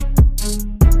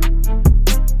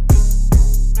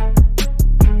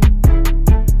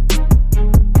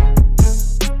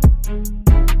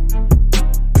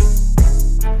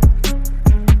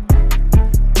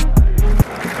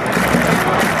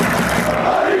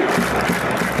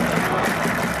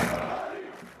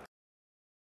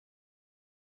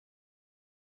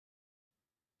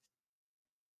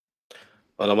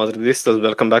Hola Madridistas,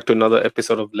 welcome back to another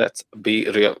episode of Let's Be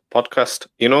Real podcast.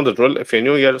 You know the drill. If you're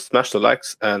new here, smash the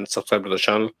likes and subscribe to the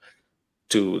channel.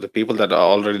 To the people that are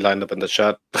already lined up in the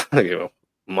chat,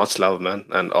 much love, man.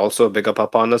 And also big up our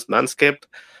partners, Manscaped.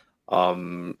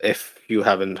 If you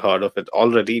haven't heard of it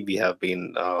already, we have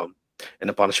been in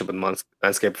a partnership with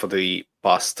Manscaped for the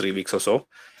past 3 weeks or so.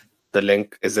 The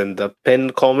link is in the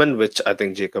pin comment, which I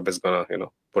think Jacob is gonna,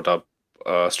 put up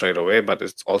straight away. But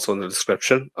it's also in the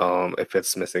description. If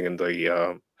it's missing in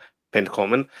the pinned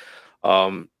comment,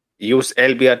 use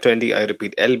LBR20. I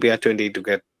repeat, LBR20 to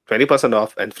get 20%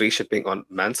 off and free shipping on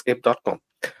Manscaped.com.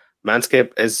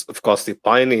 Manscaped is, of course, the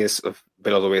pioneers of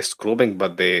below the waist grooming,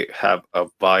 but they have a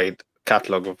wide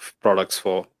catalog of products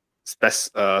for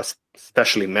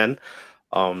especially men,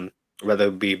 um, whether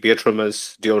it be beard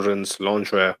trimmers, deodorants,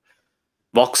 loungewear,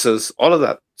 boxes, all of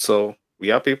that. So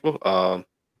yeah, people,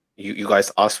 you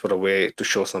guys asked for a way to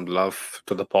show some love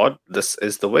to the pod. This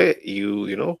is the way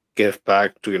you give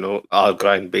back to our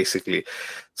grind basically.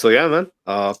 So yeah, man,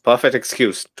 perfect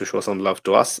excuse to show some love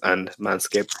to us and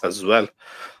Manscaped as well.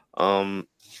 Um,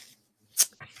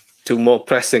 to more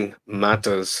pressing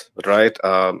matters, right?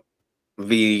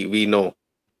 We know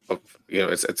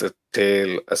it's a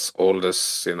tale as old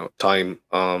as time.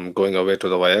 Going away to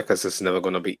the Vallecas is never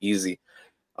going to be easy.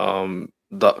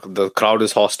 The crowd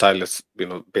is hostile. It's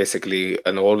basically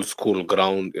an old school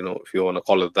ground, if you want to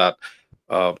call it that.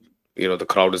 uh the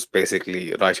crowd is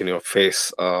basically right in your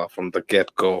face from the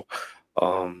get-go.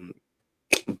 Um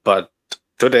but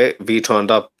today we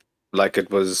turned up like it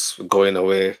was going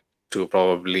away to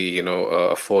probably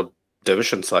a fourth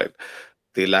division side.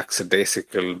 The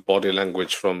lackadaisical body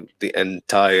language from the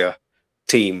entire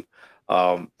team,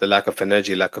 the lack of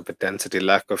energy, lack of intensity,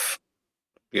 lack of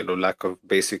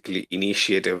basically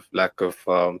initiative, lack of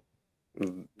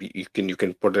you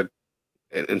can put it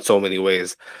in so many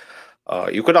ways.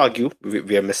 You could argue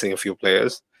we are missing a few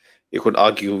players. You could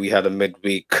argue we had a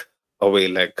midweek away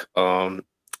leg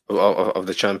of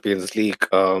the Champions League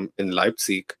in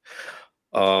Leipzig.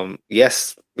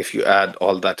 Yes, if you add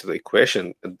all that to the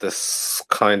equation, this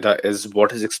kinda is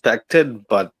what is expected,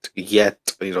 but yet,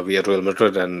 we are Real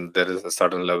Madrid and there is a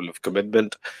certain level of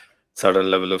commitment, certain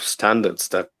level of standards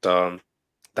that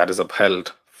is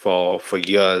upheld for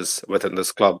years within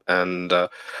this club, and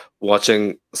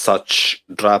watching such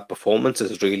drab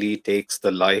performances really takes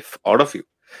the life out of you,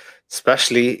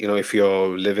 especially if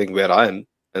you're living where I am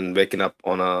and waking up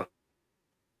on a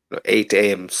 8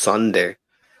 a.m. Sunday.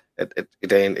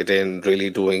 It ain't really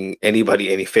doing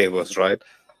anybody any favors, right?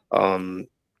 um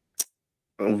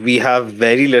we have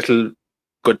very little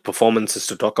good performances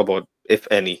to talk about, if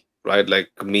any, right? Like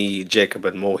me, Jacob,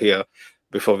 and Mo here,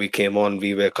 before we came on,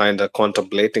 we were kind of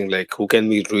contemplating like who can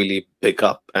we really pick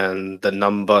up, and the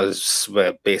numbers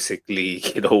were basically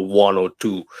one or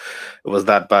two. It was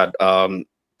that bad.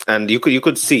 And you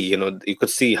could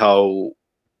see how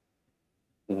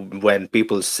when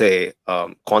people say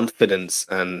confidence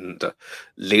and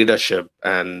leadership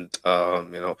and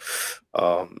um,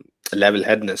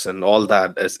 level-headedness and all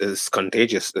that is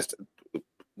contagious.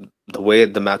 The way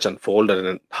the match unfolded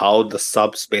and how the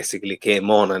subs basically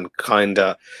came on and kind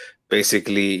of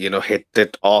basically hit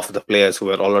it off the players who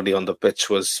were already on the pitch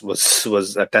was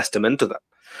a testament to that.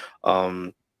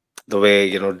 The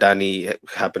way Danny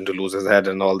happened to lose his head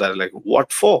and all that, like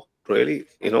what for, really?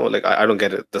 Like I don't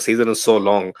get it. The season is so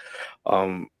long.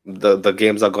 The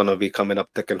games are gonna be coming up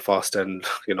thick and fast, and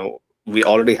we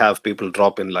already have people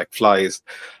dropping like flies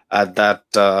at that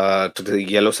to the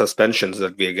yellow suspensions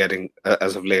that we are getting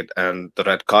as of late, and the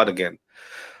red card again.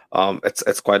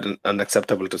 It's quite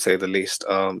unacceptable to say the least.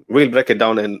 We'll break it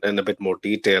down in a bit more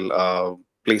detail.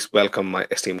 Please welcome my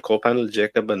esteemed co-panel,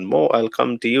 Jacob and Mo. I'll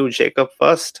come to you, Jacob,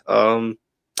 first.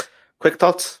 Quick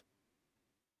thoughts?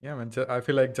 Yeah, man. I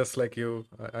feel like just like you,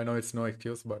 I know it's no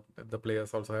excuse, but the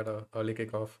players also had a early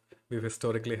kickoff. We've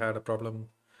historically had a problem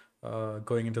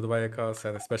going into the Vallecas,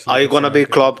 and especially Are you against gonna be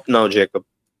United. clubbed now, Jacob?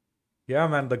 Yeah,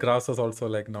 man. The grass was also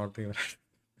like not even.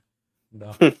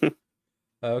 No.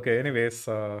 Okay. Anyways,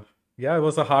 yeah, it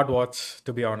was a hard watch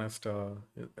to be honest.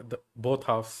 Both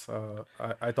halves.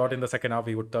 I thought in the second half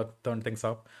we would turn things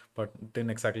up, but it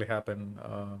didn't exactly happen.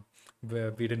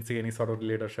 Where we didn't see any sort of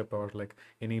leadership or like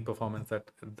any performance that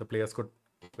the players could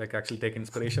like actually take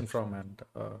inspiration from and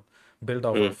build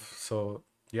off Mm, of. So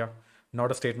yeah, not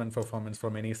a statement performance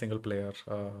from any single player.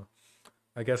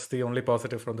 I guess the only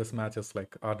positive from this match is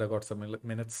like Arda got some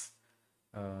minutes.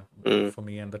 Uh, mm. for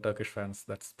me and the Turkish fans,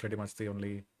 that's pretty much the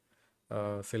only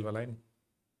silver line.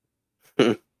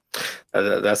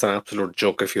 That's an absolute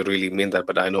joke if you really mean that,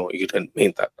 but I know you didn't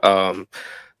mean that.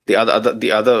 the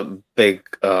other big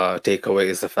takeaway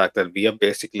is the fact that we are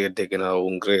basically digging our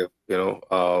own grave.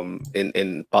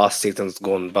 In past seasons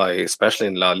gone by, especially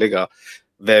in La Liga,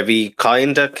 where we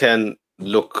kinda can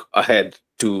look ahead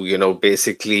to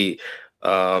basically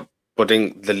uh,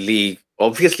 putting the league.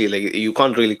 Obviously, like you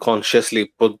can't really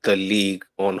consciously put the league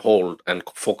on hold and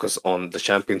focus on the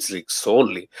Champions League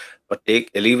solely, but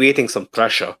take alleviating some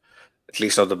pressure at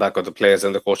least on the back of the players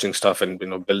and the coaching staff, and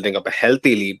building up a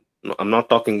healthy lead. No, I'm not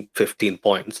talking 15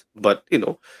 points, but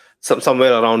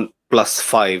somewhere around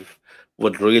 +5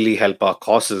 would really help our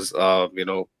causes.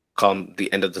 Come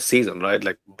the end of the season, right?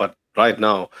 Like, but right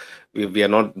now we are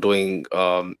not doing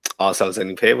ourselves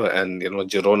any favor, and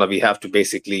Girona, we have to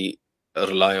basically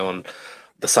rely on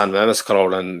the San Mames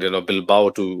crowd and Bilbao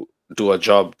to do a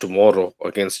job tomorrow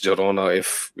against Girona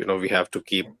if we have to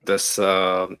keep this.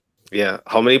 Yeah,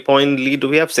 how many point lead do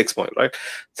we have? 6 point, right?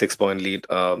 6 point lead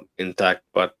intact,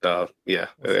 but yeah,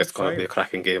 Was it it's gonna be a five?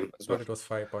 cracking game I as thought well. it was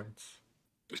 5 points.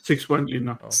 6 point lead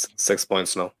now. Okay. 6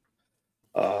 points now.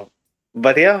 Uh,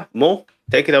 but yeah, Mo,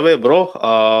 take it away,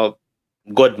 bro.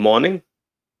 Good morning,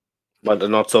 but a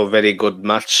not so very good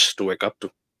match to wake up to.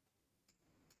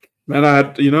 Man, I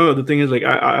had, the thing is, like,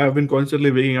 I've been constantly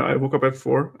waking up. I woke up at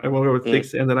 4, I woke up at Mm.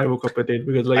 6, and then I woke up at 8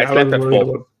 because, like, I slept at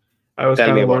 4. I was Tell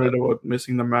kind me of about worried it. about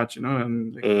missing the match,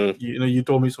 and like, Mm. you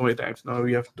told me so many times, no,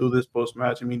 we have to do this post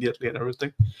match immediately and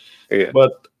everything. Yeah.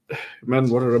 But man,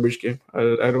 what a rubbish game.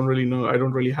 I don't really know. I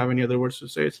don't really have any other words to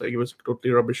say. It's like it was a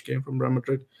totally rubbish game from Real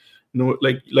Madrid. No,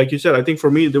 like you said, I think for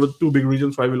me there were two big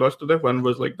reasons why we lost to that. One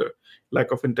was like the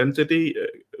lack of intensity.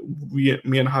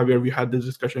 Me and Javier, we had this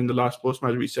discussion in the last post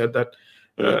match. We said that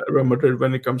Real Madrid,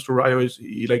 when it comes to Rayo,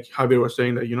 like Javier was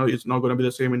saying that it's not going to be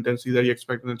the same intensity that you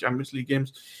expect in the Champions League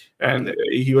games, and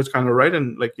Yeah. he was kind of right.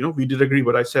 And like we did agree,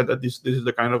 but I said that this is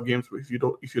the kind of games where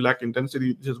if you lack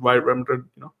intensity, this is why Real Madrid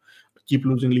keep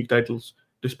losing league titles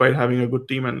despite having a good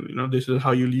team, and this is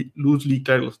how you lose league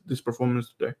titles. This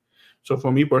performance today. So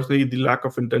for me personally, the lack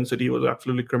of intensity was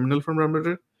absolutely criminal from Real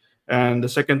Madrid. And the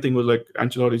second thing was like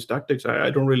Ancelotti's tactics.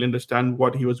 I don't really understand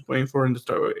what he was going for in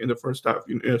the first half.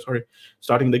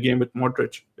 Starting the game with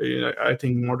Modric. I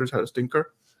think Modric had a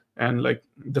stinker, and like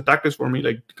the tactics for me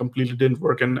like completely didn't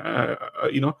work. And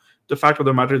the fact of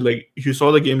the matter is, like, if you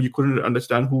saw the game, you couldn't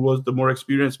understand who was the more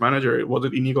experienced manager. Was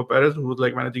it Inigo Perez, who was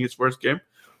like managing his first game,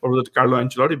 or was it Carlo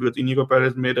Ancelotti? Because Inigo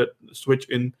Perez made a switch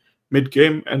in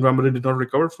mid-game, and Real Madrid did not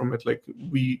recover from it. Like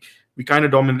we kind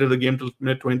of dominated the game till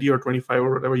minute 20 or 25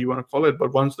 or whatever you want to call it.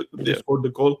 But once they scored the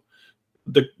goal,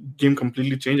 the game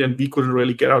completely changed, and we couldn't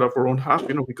really get out of our own half.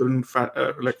 We couldn't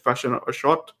fashion a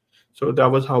shot. So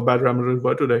that was how bad Real Madrid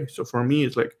were today. So for me,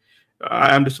 it's like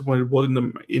I am disappointed both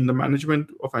in the management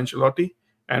of Ancelotti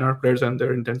and our players and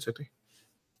their intensity.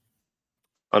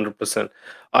 100%.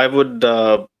 I would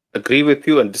agree with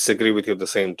you and disagree with you at the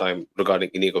same time regarding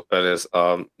Inigo Perez.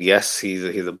 Yes, he's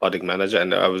a budding manager,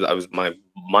 and my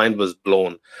mind was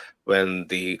blown when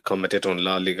the commentator on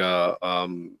La Liga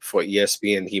for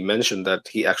ESPN, he mentioned that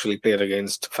he actually played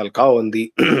against Falcao in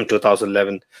the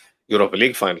 2011 Europa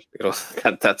League final.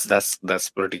 That's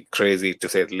pretty crazy to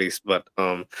say the least. But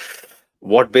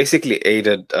what basically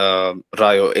aided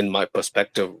Rayo, in my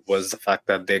perspective, was the fact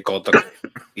that they got the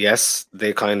yes,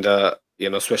 they kind of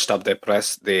switched up their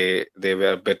press. They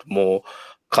were a bit more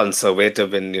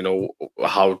conservative in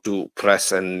how to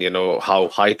press and how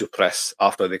high to press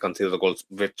after they conceded the goals,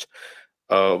 which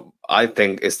I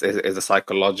think is a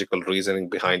psychological reasoning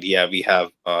behind. Yeah, we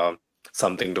have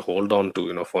something to hold on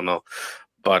to for now,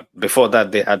 but before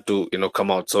that they had to come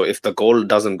out. So if the goal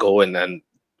doesn't go in, and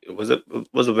it was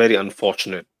a very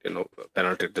unfortunate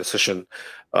penalty decision.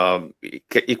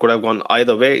 It could have gone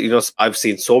either way. I've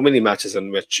seen so many matches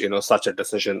in which such a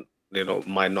decision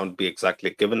might not be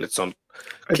exactly given. It's not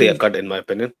I clear think cut in my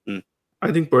opinion.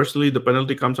 I think personally, the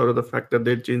penalty comes out of the fact that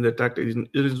they changed their tactics.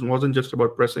 Wasn't just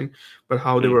about pressing, but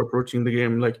how they Mm. were approaching the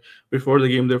game. Like before the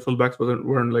game, their fullbacks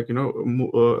weren't like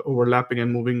overlapping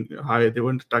and moving high. They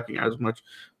weren't attacking as much.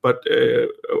 But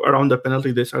around the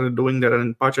penalty, they started doing that,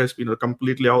 and Pacha has been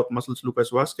completely out muscles.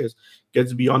 Lucas Vasquez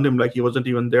gets beyond him like he wasn't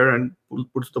even there, and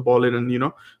puts the ball in, and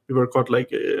we were caught like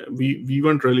we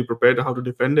weren't really prepared how to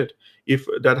defend it. If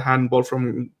that handball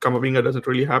from Camavinga doesn't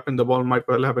really happen, the ball might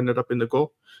well have ended up in the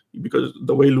goal, because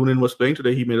the way Lunin was playing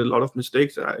today, he made a lot of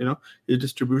mistakes. His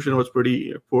distribution was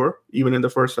pretty poor. Even in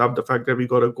the first half, the fact that we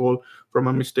got a goal from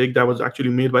a mistake that was actually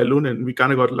made by Lunin, we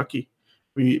kind of got lucky.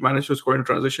 We managed to score in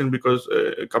transition because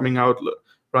coming out,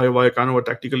 Rayo Vallecano were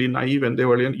tactically naive, and they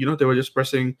were they were just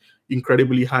pressing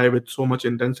incredibly high with so much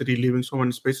intensity, leaving so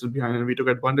many spaces behind, and we took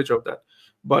advantage of that.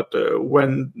 But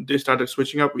when they started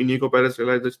switching up, Inigo Perez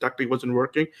realized this tactic wasn't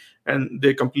working, and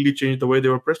they completely changed the way they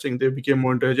were pressing. They became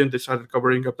more intelligent. They started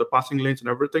covering up the passing lanes and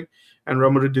everything, and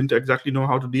Real Madrid didn't exactly know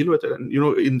how to deal with it. And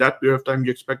in that period of time,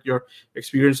 you expect your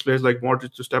experienced players like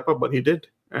Modric to step up, but he did,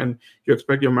 and you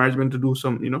expect your management to do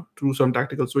some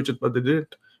tactical switches, but they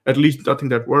didn't. At least nothing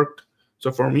that worked.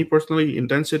 So for me personally,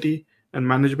 intensity and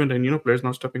management, and players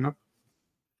not stepping up.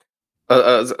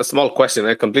 A small question.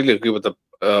 I completely agree with the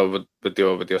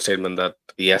with your statement that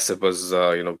yes, it was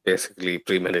basically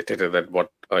premeditated that what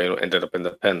ended up in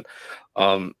the pen.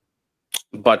 Um,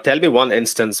 but tell me one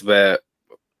instance where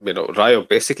Rayo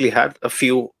basically had a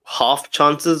few half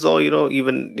chances, or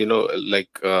even like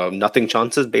nothing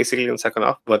chances basically in second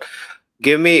half. But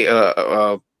give me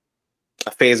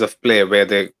a phase of play where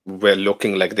they were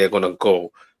looking like they're going to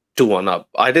go 2-1 up.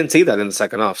 I didn't see that in the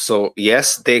second half. So,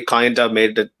 yes, they kind of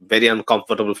made it very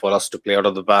uncomfortable for us to play out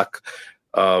of the back,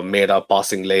 made our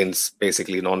passing lanes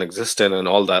basically non existent and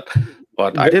all that.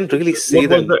 But I didn't really see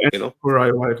What was them, the end for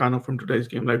Rayo Vallecano from today's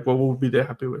game? Like, what would be they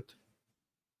happy with?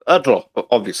 a draw,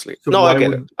 obviously. So No, why I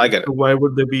get it. would I get it. so why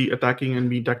would they be attacking and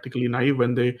be tactically naive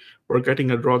when they were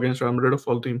getting a draw against Real Madrid of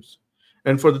all teams?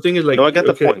 And for the thing is, like, No, I get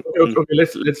the okay, point. okay, okay,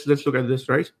 let's look at this,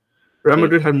 right? Real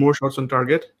Madrid had more shots on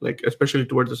target, like especially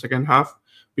towards the second half,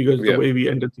 because the Yeah, way we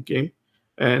ended the game,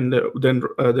 and then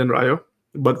Rayo.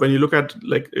 But when you look at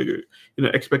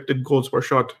expected goals per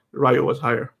shot, Rayo was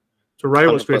higher. So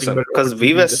Rayo was creating 100%. better Because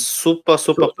we were opportunities. super,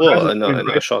 super So that's poor the in point, our right?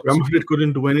 Real shots. Madrid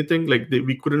couldn't do anything. Like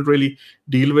we couldn't really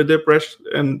deal with their press.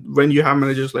 And when you have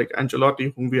managers like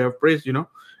Ancelotti, whom we have praised,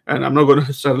 and I'm not going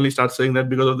to suddenly start saying that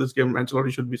because of this game,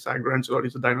 Ancelotti should be sacked or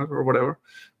Ancelotti's a dinosaur or whatever.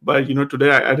 But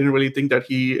today I didn't really think that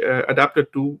he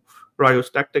adapted to Rayo's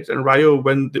tactics. And Rayo,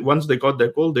 once they got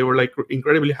their goal, they were like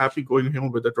incredibly happy going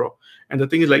home with the draw. And the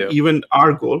thing is, like, Yeah, even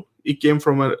our goal, it came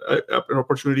from an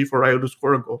opportunity for Rayo to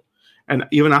score a goal. And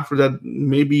even after that,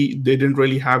 maybe they didn't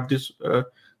really have this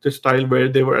style where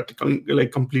they were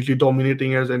like completely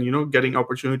dominating us and getting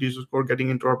opportunities to score, getting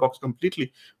into our box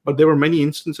completely. But there were many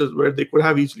instances where they could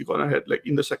have easily gone ahead, like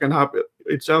in the second half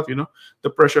itself. The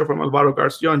pressure from Alvaro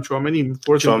Garcia and Tchouaméni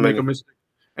forced him to make a Tchouaméni. mistake,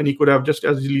 and he could have just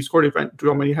as easily scored if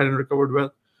Tchouaméni hadn't recovered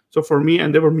well. So for me,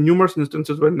 and there were numerous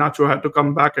instances where Nacho had to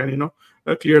come back and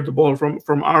clear the ball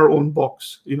from our own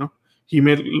box. He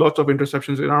made lots of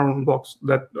interceptions in our own box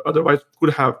that otherwise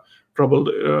could have troubled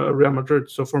Real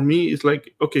Madrid. So for me, it's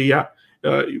like, okay, yeah,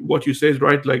 what you say is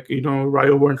right. Like,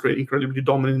 Rayo weren't an incredibly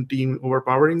dominant team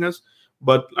overpowering us.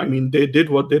 But, I mean, they did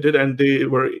what they did, and they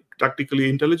were tactically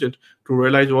intelligent to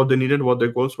realize what they needed, what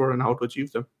their goals were, and how to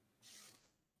achieve them.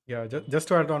 Yeah, just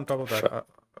to add on top of that,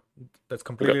 that's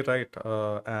completely right.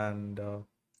 And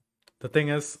the thing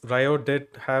is, Rayo did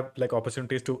have like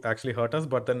opportunities to actually hurt us,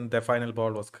 but then their final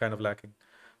ball was kind of lacking.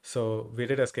 So we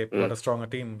did escape. But a stronger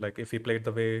team, like if we played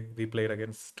the way we played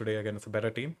today against a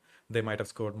better team, they might have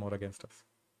scored more against us.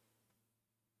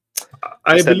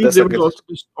 I believe there was also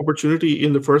this opportunity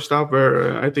in the first half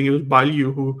where I think it was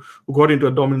Balyu who got into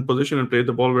a dominant position and played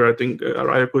the ball, where I think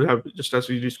Rayo could have just as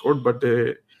easily scored, but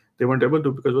they weren't able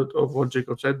to because of what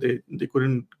Jacob said. They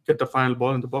couldn't get the final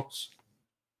ball in the box.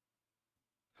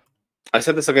 I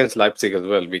said this against Leipzig as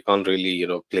well. We can't really,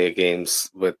 play games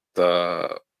with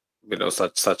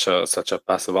such a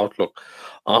passive outlook.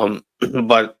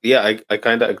 But yeah, I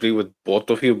kind of agree with both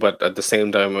of you. But at the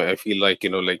same time, I feel like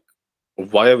like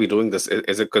why are we doing this?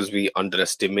 Is it because we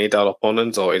underestimate our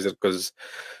opponents, or is it because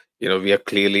we are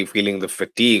clearly feeling the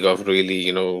fatigue of really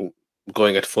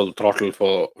going at full throttle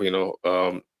for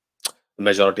the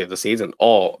majority of the season,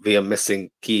 or we are missing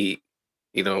key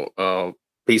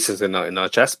pieces in our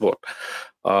chessboard.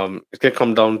 It can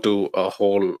come down to a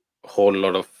whole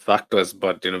lot of factors,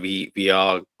 but we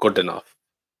are good enough,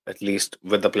 at least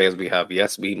with the players we have.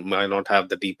 Yes, we might not have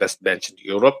the deepest bench in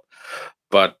Europe,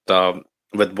 but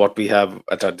with what we have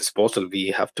at our disposal, we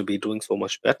have to be doing so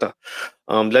much better.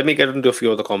 Let me get into a few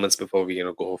of the comments before we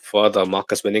go further.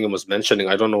 Marcus Winningham was mentioning,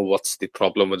 I don't know what's the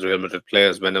problem with Real Madrid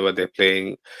players whenever they're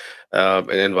playing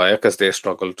in Vallecas, they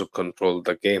struggle to control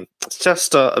the game. It's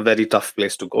just a very tough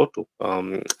place to go to.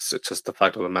 It's just the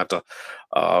fact of the matter.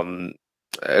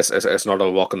 It's not a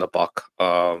walk in the park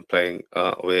playing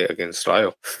away against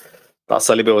Rayo.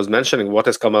 Saliba was mentioning, what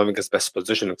is Kamavinga's best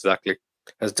position exactly?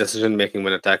 His decision making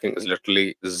when attacking is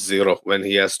literally zero. When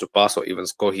he has to pass or even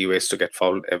score, he waits to get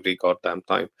fouled every goddamn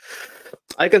time.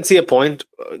 I can see a point,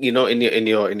 in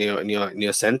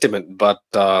your sentiment, but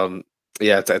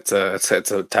yeah, it's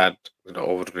a tad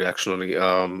overreactionary.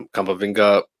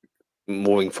 Kamavinga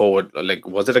moving forward. Like,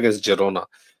 was it against Girona?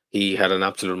 He had an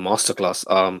absolute masterclass.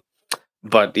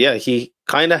 But yeah, he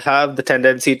kind of have the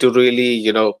tendency to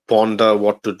really, ponder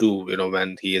what to do,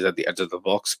 when he is at the edge of the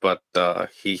box. But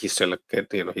he's still a kid,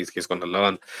 he's going to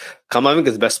learn.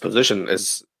 Kamavinga's best position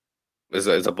is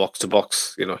a box to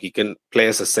box. He can play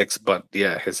as a six, but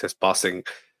yeah, his passing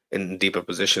in deeper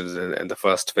positions in the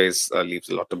first phase leaves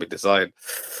a lot to be desired.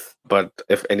 But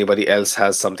if anybody else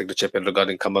has something to chip in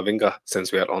regarding Kamavinga,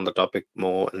 since we are on the topic,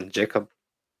 Mo and Jacob.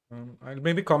 I'll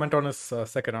maybe comment on his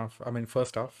second half. I mean,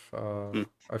 first half.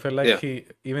 I felt like Yeah. he,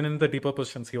 even in the deeper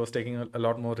positions, he was taking a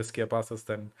lot more riskier passes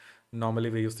than normally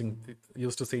we're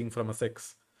used to seeing from a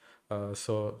six.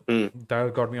 So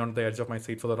that got me on the edge of my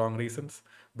seat for the wrong reasons.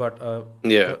 But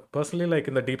Yeah. personally, like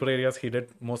in the deeper areas, he did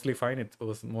mostly fine. It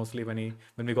was mostly when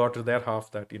we got to their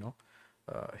half that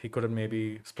he couldn't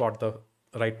maybe spot the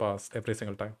right pass every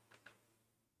single time.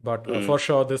 But for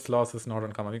sure, this loss is not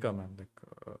on Kamavinga, man. Like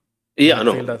Yeah,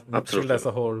 no, midfield absolutely. as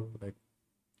a whole, like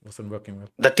wasn't working well.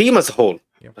 The team as a whole.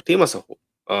 Yeah. The team as a whole.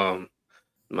 In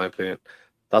my opinion.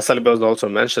 Saliba was also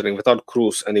mentioning without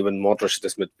Cruz and even Modric,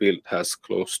 this midfield has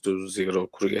close to zero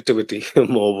creativity.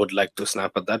 More would like to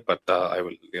snap at that, but I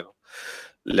will,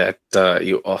 let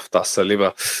you off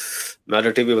Saliba.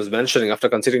 Mario TV was mentioning after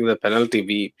conceding the penalty,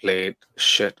 we played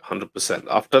shit 100%.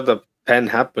 After the pen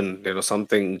happened,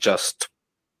 something just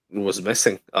was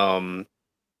missing.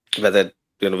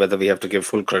 Whether we have to give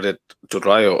full credit to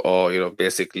Rayo or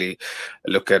basically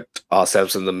look at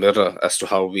ourselves in the mirror as to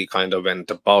how we kind of went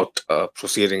about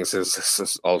proceedings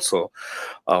is also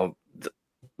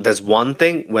there's one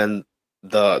thing when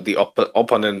the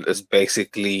opponent is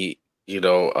basically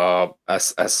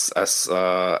as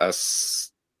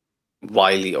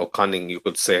wily or cunning, you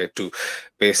could say, to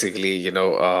basically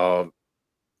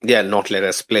not let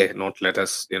us play, not let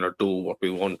us do what we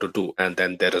want to do. And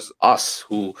then there is us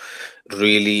who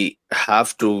really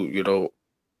have to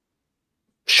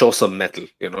show some metal,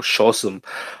 show some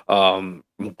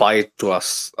bite to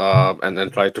us, and then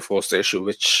try to force the issue,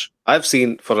 which I've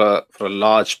seen for a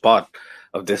large part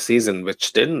of this season,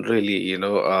 which didn't really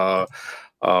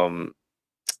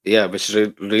which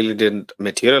really didn't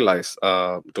materialize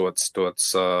towards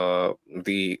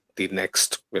the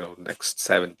next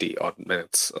 70 odd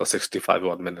minutes or 65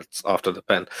 odd minutes after the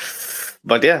pen.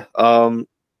 But yeah,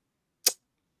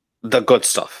 the good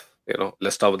stuff.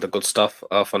 Let's start with the good stuff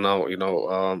for now.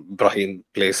 Brahim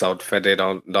plays out Fede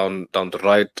down the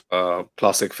right.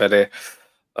 Classic Fede.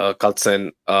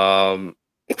 Kalsen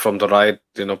from the right.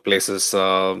 Places.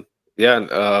 An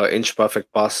inch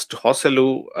perfect pass to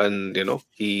Hoselu, and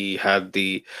he had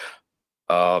the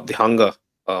hunger,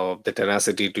 the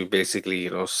tenacity to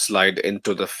basically slide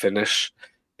into the finish,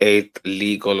 8th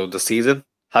league goal of the season.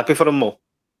 Happy for him, Mo.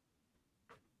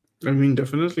 I mean,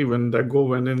 definitely when that goal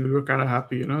went in, we were kind of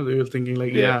happy. They were thinking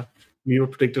like, Yeah. we were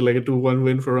predicted like a 2-1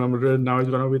 win for Real Madrid. Now it's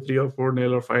gonna be 3 or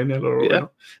 4-0 or 5-0 or Yeah.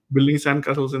 building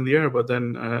sandcastles in the air. But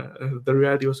then the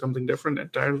reality was something different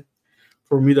entirely.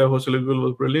 For me, that Joselu goal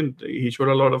was brilliant. He showed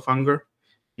a lot of hunger.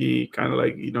 He kind of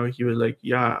like he was like,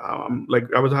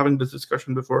 like I was having this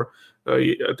discussion before.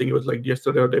 I think it was like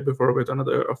yesterday or day before with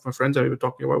another of my friends, and we were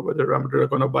talking about whether Real Madrid are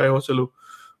gonna buy Joselu.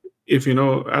 If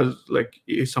as like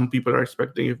some people are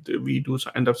expecting, if we do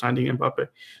end up signing Mbappe.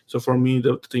 So for me,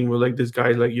 the thing was like this guy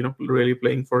is like really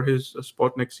playing for his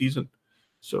spot next season.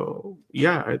 So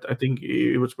yeah, I think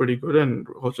it was pretty good, and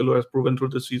Joselu has proven through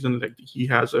the season like he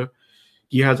has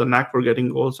a knack for getting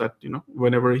goals at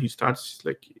whenever he starts.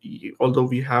 Like although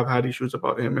we have had issues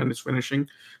about him and his finishing,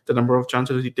 the number of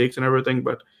chances he takes and everything,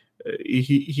 but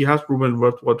he has proven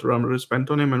worth what Real Madrid spent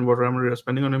on him and what Real Madrid is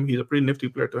spending on him. He's a pretty nifty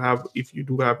player to have if you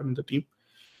do have him in the team.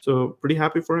 So pretty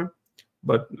happy for him.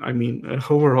 But I mean,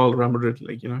 overall, Real Madrid,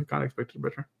 I can't expect it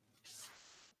better.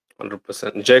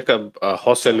 100%. Jacob,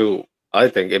 Joselu, I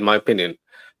think, in my opinion,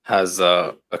 has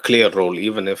a clear role,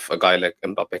 even if a guy like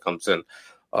Mbappe comes in.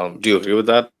 Do you agree with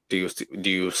that? Do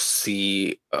you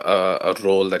see a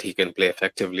role that he can play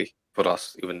effectively for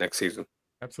us even next season?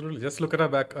 Absolutely. Just look at our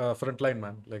back front line,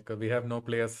 man. Like we have no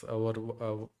players over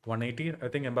 180. I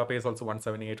think Mbappe is also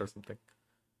 178 or something.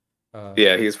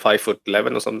 Yeah, he's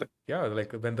 5'11" or something. Yeah,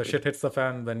 like when the shit hits the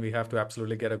fan, when we have to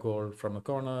absolutely get a goal from a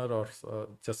corner or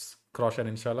just cross and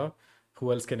inshallah,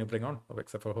 who else can you bring on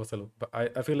except for Joselu? But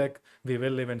I feel like we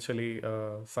will eventually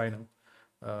sign him,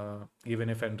 even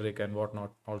if Hendrik and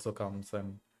whatnot also comes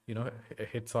and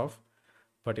hits off.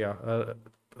 But yeah,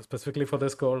 specifically for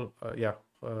this goal,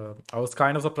 I was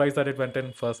kind of surprised that it went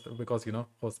in first because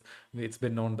it's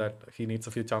been known that he needs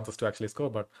a few chances to actually score,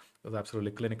 but it was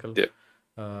absolutely clinical. Yeah.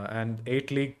 And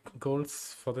 8 league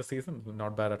goals for the season,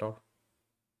 not bad at all.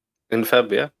 in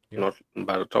Feb, yeah, Yeah. not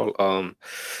bad at all.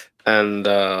 And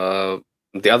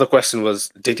the other question was,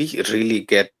 did he really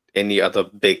get any other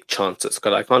big chances?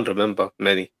 Because I can't remember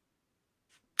many.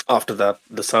 After that,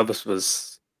 the service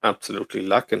was absolutely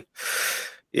lacking.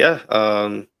 Yeah,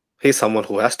 he's someone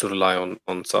who has to rely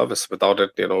on service. Without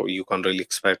it, you can't really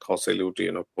expect Joselu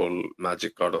to pull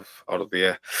magic out of the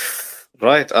air.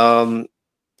 Right.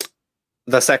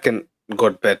 The second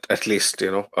good bit, at least,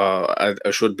 I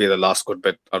should be the last good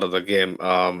bit out of the game.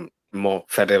 More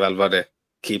Fede Valverde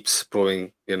keeps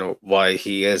proving, why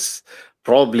he is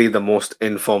probably the most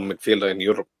informed midfielder in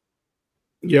Europe.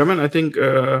 Yeah, man. I think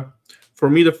for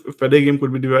me, the Fede game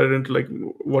could be divided into like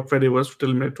what Fede was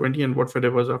till minute 20 and what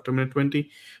Fede was after minute 20.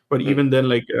 But Mm, even then,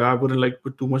 like I wouldn't like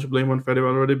put too much blame on Fede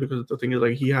already, because the thing is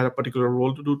like he had a particular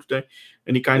role to do today,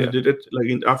 and he kind of yeah, did it.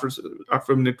 Like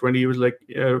after minute 20, he was like,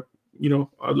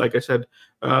 like I said,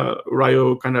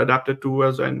 Rayo kind of adapted to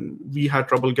us, and we had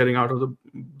trouble getting out of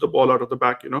the ball out of the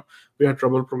back. We had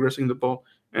trouble progressing the ball,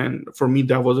 and for me,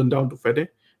 that wasn't down to Fede,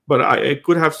 but I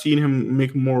could have seen him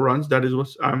make more runs. That is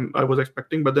what I was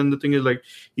expecting. But then the thing is, like,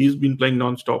 he's been playing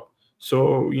nonstop,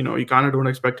 so you kind of don't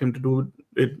expect him to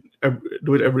it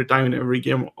do it every time in every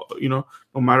game. No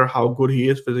matter how good he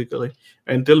is physically.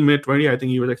 Until minute 20, I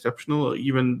think he was exceptional.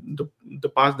 Even the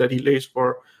pass that he lays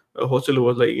for Hoselu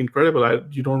was like incredible.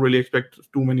 You don't really expect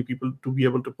too many people to be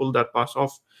able to pull that pass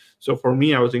off. So for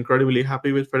me, I was incredibly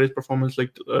happy with Ferre's performance.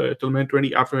 Like till minute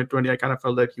 20, after minute 20, I kind of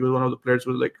felt that he was one of the players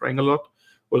who was like trying a lot,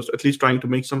 was at least trying to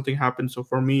make something happen. So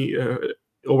for me,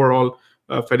 overall,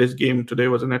 Fede's game today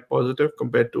was a net positive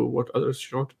compared to what others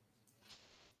showed.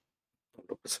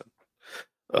 100%.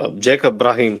 Jacob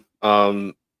Brahim,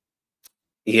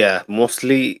 yeah,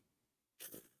 mostly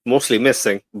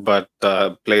missing, but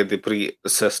played the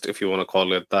pre-assist, if you want to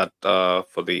call it that,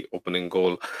 for the opening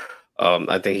goal.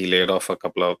 I think he laid off a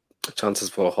couple of chances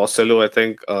for Hoselu, I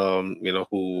think,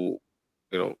 who,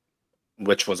 you know,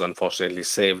 which was unfortunately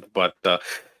saved. But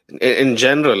in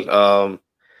general,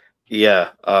 yeah,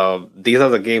 these are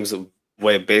the games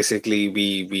where basically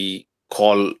we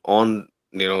call on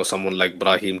someone like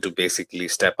Brahim to basically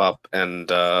step up and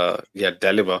yeah,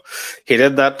 deliver. He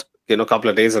did that a couple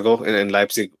of days ago in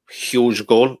Leipzig. Huge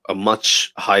goal, a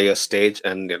much higher stage,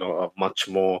 and a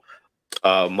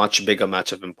much bigger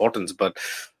match of importance. But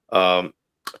um,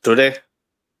 today,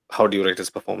 how do you rate his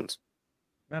performance?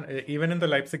 Man, even in the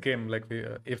Leipzig game, like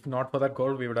if not for that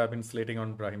goal, we would have been slating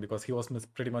on Brahim because he was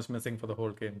pretty much missing for the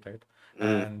whole game, right?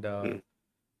 Mm, And mm,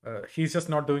 he's just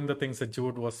not doing the things that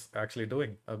Jude was actually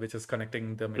doing, which is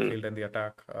connecting the mm. midfield and the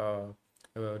attack,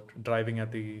 driving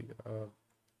at the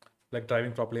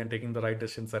driving properly and taking the right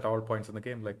decisions at all points in the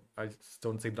game. Like I just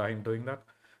don't see Brahim doing that.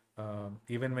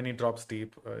 Even when he drops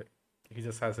deep, he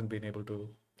just hasn't been able to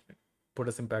put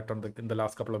his impact on in the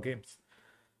last couple of games.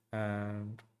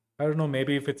 And I don't know,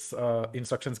 maybe if it's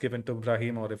instructions given to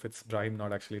Brahim or if it's Brahim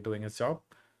not actually doing his job.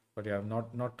 But yeah, I'm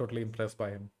not totally impressed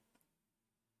by him.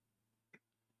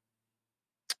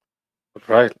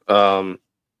 Right.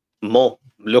 Mo,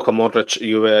 Luka Modric,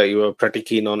 you were pretty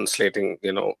keen on slating,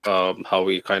 how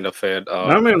he kind of fared.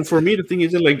 I mean, for me, the thing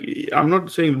isn't like I'm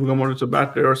not saying Luka Modric is a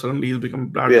bad player or suddenly he'll become a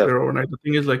bad Yeah, player overnight. The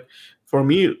thing is like for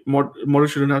me, Modric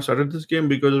shouldn't have started this game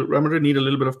because Real Madrid need a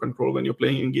little bit of control when you're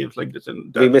playing in games like this,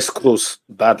 and we miss Cruz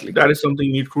badly. that is something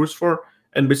you need Cruz for.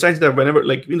 And besides that, whenever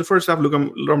like in the first half,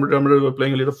 Real Madrid were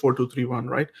playing a little 4-2-3-1,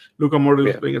 right? Luka Modric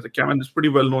was Yeah, playing as a cam, and it's pretty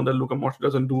well known that Luka Modric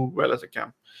doesn't do well as a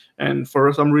cam. And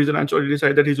for some reason, Ancelotti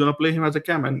decided that he's going to play him as a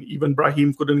cam, and even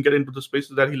Brahim couldn't get into the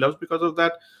spaces that he loves because of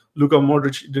that. Luka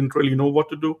Modric didn't really know what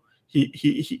to do.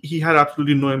 He had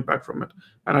absolutely no impact from it,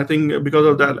 and I think because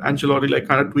of that, Ancelotti like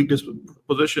kind of tweaked his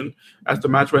position as the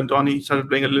match went on. He started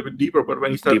playing a little bit deeper, but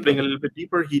when he started deeper. playing a little bit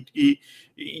deeper,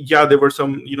 yeah, there were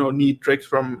some neat tricks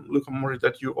from Luka Modric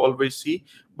that you always see,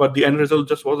 but the end result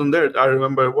just wasn't there. I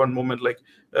remember one moment like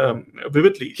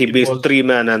vividly. He It beats was three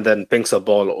men and then pings a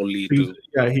ball yeah, only for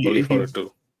he it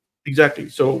to. exactly.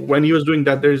 So when he was doing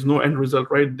that, there is no end result,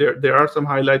 right? There are some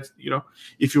highlights.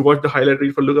 If you watch the highlight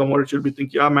reel for Luka Modric, you'll be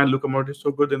thinking, yeah, man, Luka Modric is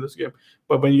so good in this game.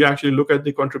 But when you actually look at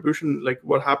the contribution, like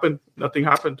what happened, nothing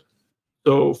happened.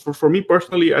 So for me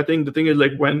personally, I think the thing is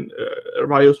like when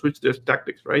Rayo switched their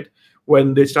tactics, right?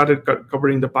 When they started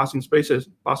covering the passing spaces,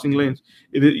 passing lanes,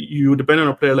 you depend on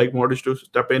a player like Modric to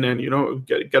step in and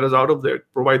get us out of there,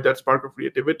 provide that spark of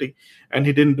creativity, and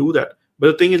he didn't do that.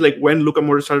 But the thing is like when Luka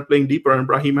Modric started playing deeper and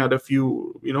Brahim had a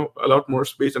lot more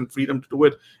space and freedom to do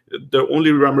it, the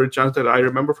only remembered chance that I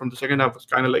remember from the second half was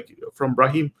kind of like from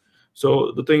Brahim.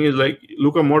 So the thing is like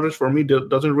Luka Modric for me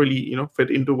doesn't really fit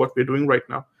into what we're doing right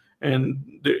now, and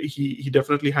he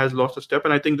definitely has lost a step.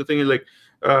 And I think the thing is like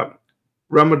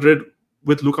Real Madrid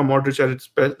with Luka Modric at its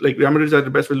best, like Real Madrid is at the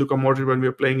best with Luka Modric when we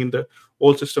were playing in the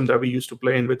old system that we used to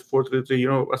play in with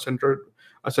 4-3-3.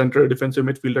 A center defensive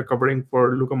midfielder covering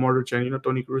for Luka Modric and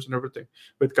Toni Kroos and everything.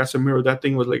 With Casemiro, that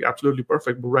thing was like absolutely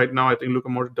perfect. But right now, I think Luka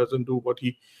Modric doesn't do what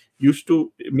he used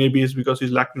to. Maybe it's because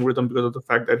he's lacking rhythm because of the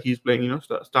fact that he's playing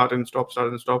start and stop, start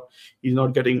and stop. He's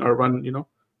not getting a run,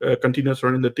 continuous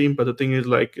run in the team. But the thing is,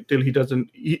 like, till he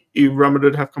doesn't, Real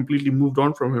Madrid have completely moved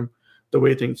on from him the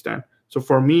way things stand. So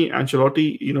for me,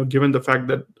 Ancelotti, given the fact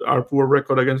that our poor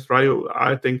record against Rayo,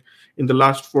 I think in the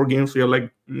last 4 games we are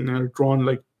like drawn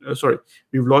like sorry,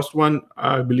 we've lost one.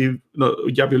 I believe no,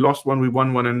 yeah, we lost one, we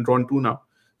won one, and drawn two now.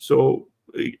 So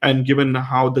and given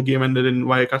how the game ended in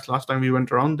Vallecas last time we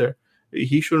went around there,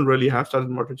 he shouldn't really have started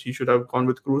Modric. He should have gone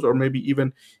with Cruz, or maybe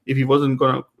even if he wasn't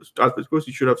gonna start with Cruz,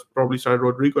 he should have probably started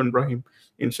Rodrigo and Brahim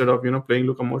instead of playing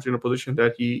Luka Modric in a position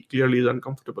that he clearly is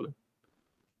uncomfortable in.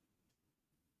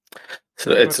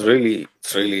 So Yeah, it's but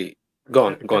really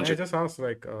go can on, I Jake. just ask,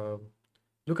 like,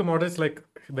 Luka Modric, like,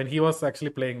 when he was actually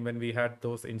playing, when we had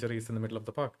those injuries in the middle of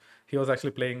the park, he was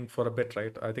actually playing for a bit,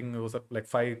 right? I think it was like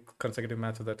 5 consecutive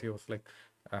matches that he was like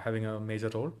having a major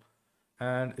role.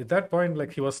 And at that point,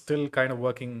 like, he was still kind of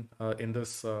working in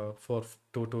this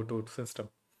 4-2-2-2 system.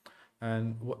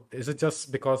 And is it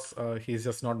just because he's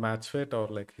just not match fit, or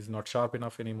like he's not sharp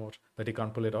enough anymore that he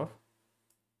can't pull it off?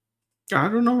 I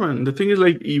don't know, man. The thing is,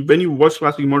 like, when you watch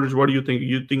classic Modric, what do you think?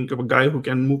 You think of a guy who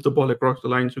can move the ball across the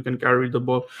lines, who can carry the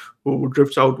ball, who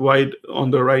drifts out wide on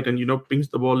the right and pings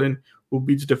the ball in, who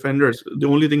beats defenders. The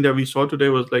only thing that we saw today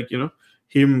was like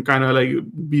him kind of like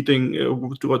beating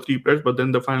 2 or 3 players, but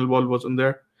then the final ball wasn't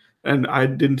there, and I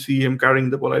didn't see him carrying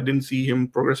the ball. I didn't see him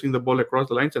progressing the ball across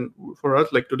the lines. And for us,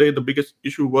 like today, the biggest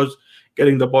issue was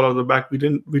getting the ball out of the back. We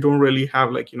don't really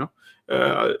have like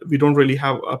we don't really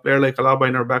have a player like Alaba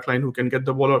in our backline who can get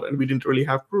the ball out, and we didn't really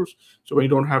have Cruz. So when you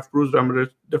don't have Cruz, Ramirez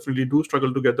definitely do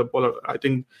struggle to get the ball out. I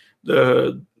think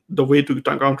the way to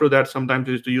counter that sometimes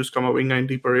is to use Kamavinga in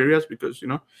deeper areas, because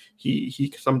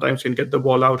he sometimes can get the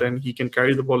ball out and he can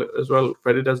carry the ball as well.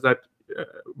 Freddy does that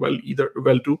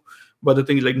well too. But the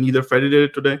thing is, like, neither Freddy did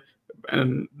it today,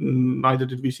 and neither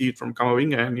did we see it from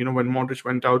Kamavinga. And when Modric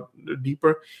went out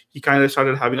deeper, he kind of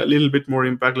started having a little bit more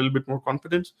impact, a little bit more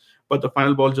confidence, but the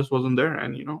final ball just wasn't there,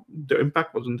 and the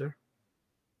impact wasn't there.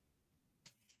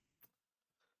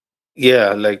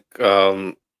 Yeah, like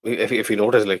if you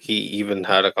notice, like he even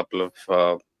had a couple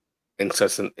of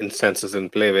instances in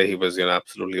play where he was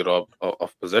absolutely robbed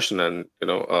of possession, and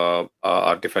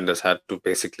our defenders had to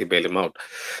basically bail him out.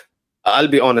 I'll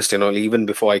be honest, even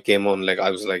before I came on, like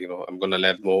I was like, I'm gonna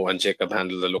let Mo and Jacob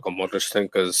handle the Luka Modric thing,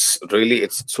 because really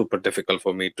it's super difficult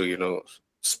for me to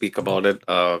speak about it.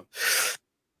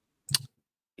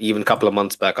 Even a couple of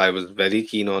months back, I was very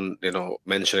keen on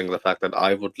mentioning the fact that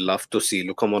I would love to see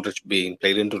Luka Modric being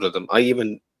played into rhythm. I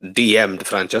even DM'd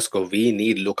Francesco, we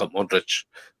need Luka Modric,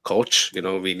 coach.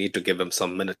 We need to give him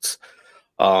some minutes.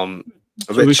 So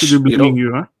we should be Which blaming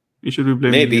you, huh? We should be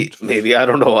blaming you. maybe I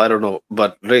don't know,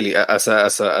 but really, as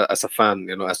a fan,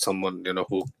 as someone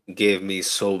who gave me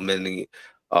so many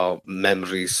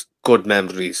memories, good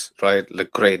memories, right, like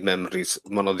great memories.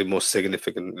 One of the most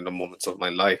significant moments of my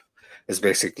life is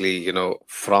basically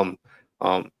from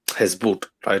his boot,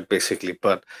 right, basically.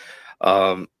 But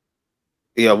um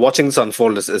yeah, watching this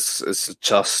unfold is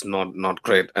just not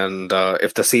great. And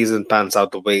if the season pans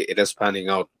out the way it is panning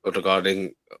out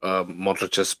regarding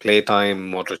Modric's playtime,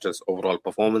 Modric's overall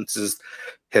performances,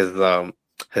 his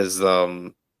his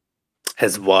um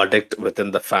his verdict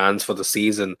within the fans for the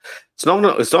season, it's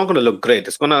not gonna look great.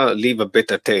 It's gonna leave a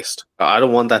bitter taste. I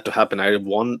don't want that to happen. I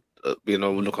want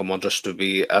Luka Modric to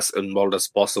be as involved as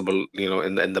possible,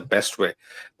 in the best way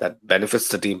that benefits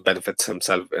the team, benefits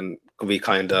himself, and we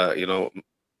kind of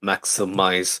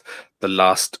maximize the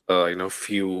last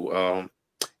few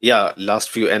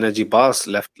last few energy bars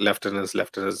left in his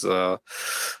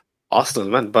Arsenal,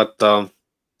 man. But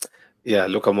yeah,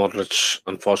 Luka Modric,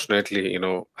 unfortunately,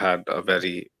 had a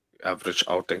very average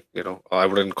outing. I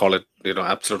wouldn't call it,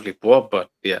 absolutely poor, but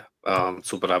yeah,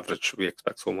 super average. We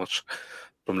expect so much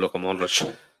from Luka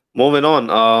Modric. Moving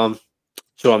on,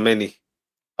 Chouameni,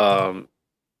 um,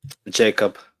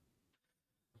 Jacob.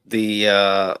 We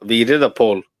did a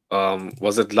poll.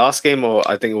 Was it last game, or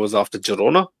I think it was after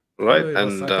Girona, right? No, it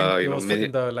was. And I think it was many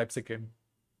in the Leipzig game.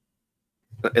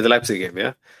 in the Leipzig game,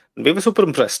 yeah. And we were super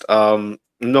impressed. I'm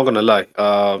not gonna lie,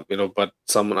 but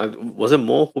someone was it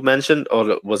Mo who mentioned,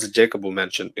 or was it Jacob who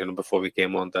mentioned, before we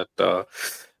came on, that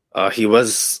he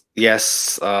was,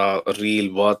 yes,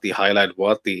 real worthy, highlight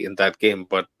worthy in that game,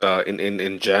 but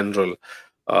in general,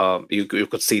 you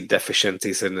could see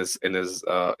deficiencies in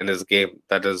his game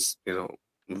that is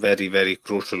very, very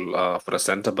crucial for a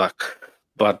centre back.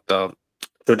 But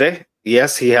today,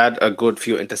 yes, he had a good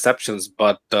few interceptions,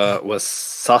 but was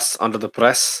sus under the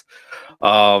press.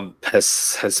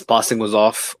 His passing was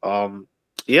off.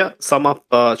 Yeah, sum up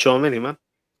Chouameni, man.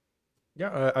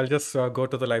 Yeah, I'll just go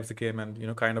to the Leipzig game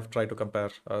and kind of try to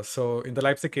compare. So in the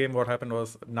Leipzig game, what happened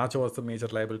was Nacho was the major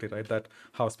liability, right? That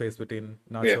half space between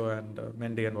Yeah, Nacho and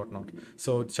Mendy and whatnot.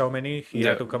 So Tchouaméni, he yeah.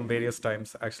 had to come various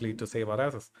times actually to save our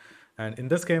asses. And in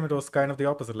this game, it was kind of the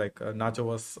opposite. Like Nacho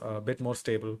was a bit more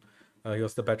stable. He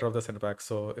was the better of the centre backs.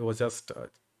 So it was just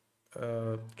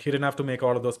he didn't have to make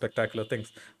all of those spectacular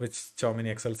things, which Tchouaméni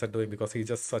excels at doing because he's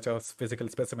just such a physical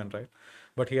specimen, right?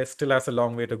 But still has a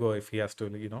long way to go if he has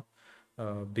to,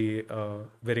 be a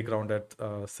very grounded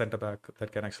center back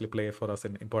that can actually play for us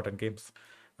in important games.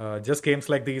 Just games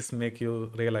like these make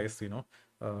you realize,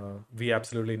 we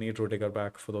absolutely need Rudiger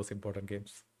back for those important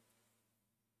games.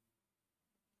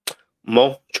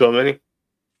 Mo Chouameni.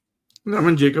 I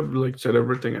mean, Jacob said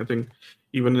everything. I think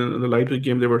even in the Lightweight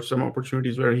game, there were some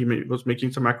opportunities where he was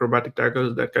making some acrobatic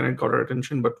tackles that kind of got our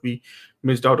attention, but we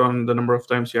missed out on the number of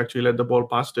times he actually let the ball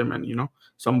past him, and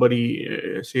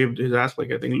somebody saved his ass.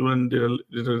 Like I think Lunan did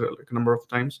it like a number of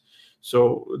times.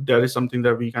 So that is something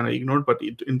that we kind of ignored. But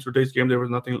in today's game, there was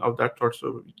nothing of that sort.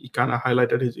 So he kind of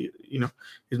highlighted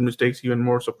his mistakes even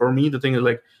more. So for me, the thing is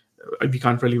we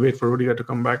can't really wait for Rudiger to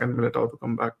come back and Militao to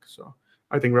come back. So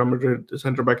I think Real Madrid, the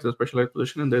centre back is a specialized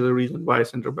position, and there's a reason why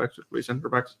centre backs should play centre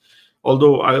backs.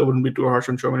 Although I wouldn't be too harsh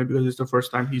on Chouameni because it's the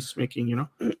first time he's making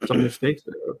some mistakes.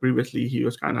 Previously, he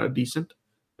was kind of decent.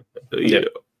 Yeah.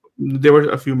 There were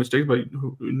a few mistakes, but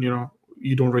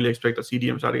you don't really expect a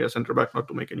CDM starting as centre back not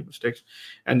to make any mistakes.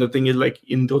 And the thing is,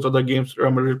 in those other games,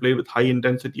 Real Madrid played with high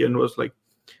intensity and was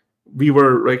we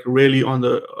were really on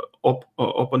the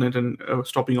opponent and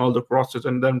stopping all the crosses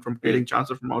and then from creating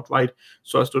chances from out wide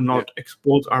so as to not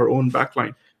expose our own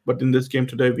backline. But in this game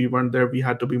today, we weren't there. We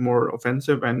had to be more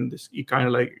offensive, and this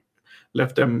kind of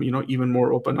left them, even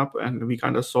more open up. And we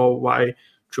kind of saw why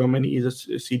Germany is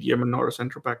a CDM and not a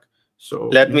centre back. So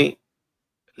Let me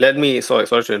sorry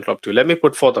to interrupt you. Let me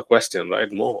put forth a question,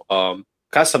 right? More.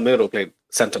 Casemiro played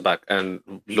centre back and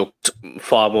looked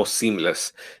far more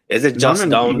seamless. Is it no, just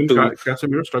and down even to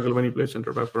Casemiro struggled when he played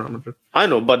centre back for Real Madrid. I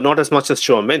know, but not as much as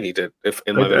Chouameni did, if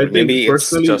in my I memory. think Maybe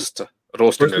it's just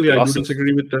roasting personally, I do glasses.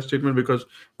 disagree with that statement because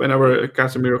whenever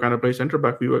Casemiro kind of plays centre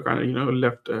back, we were kind of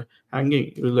left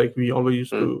hanging. It was like we always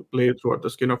used to play throughout the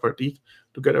skin of our teeth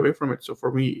to get away from it. So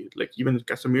for me, even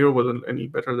Casemiro wasn't any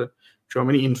better than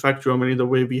Chouameni. In fact, Chouameni, the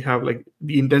way we have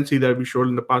the intensity that we showed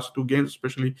in the past two games,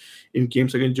 especially in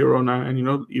games against Girona and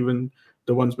even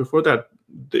the ones before that,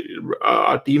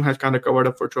 our team has kind of covered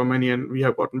up for Chouameni, and we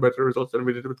have gotten better results than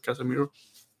we did with Casemiro.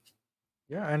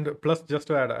 Yeah, and plus, just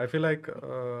to add, I feel like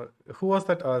who was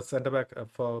that centre back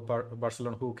for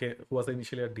Barcelona who was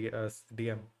initially a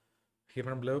DM? He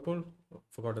from Liverpool?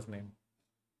 Forgot his name.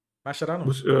 Mascherano.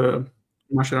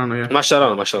 Mascherano, yeah.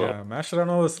 Mascherano. Yeah,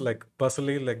 Mascherano was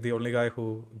personally the only guy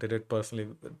who did it personally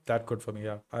that good for me.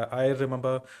 Yeah, I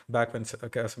remember back when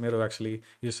Casemiro actually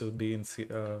used to be in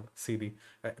CB.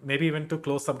 Maybe even to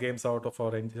close some games out of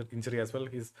our injury as well.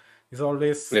 He's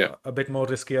always a bit more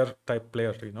riskier type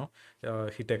player.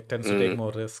 He tends to take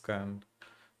more risk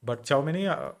But Chouameni,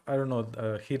 I don't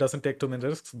know. He doesn't take too many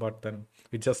risks, but then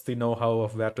it's just the know-how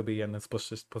of where to be and his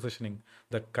positioning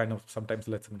that kind of sometimes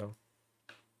lets him down.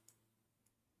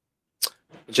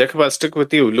 Jacob, I'll stick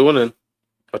with you. Lunan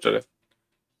for today.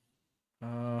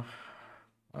 I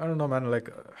don't know, man.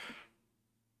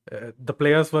 The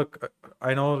players were.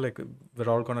 I know, we're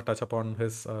all gonna touch upon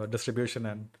his distribution,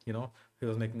 and he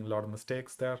was making a lot of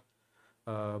mistakes there.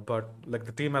 But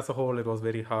the team as a whole, it was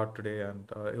very hard today, and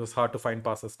it was hard to find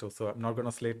passes too. So I'm not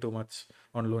gonna slate too much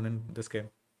on Lunan this game.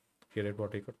 He did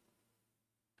what he could.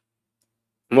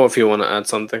 More if you want to add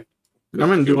something. I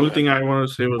mean, the only thing I want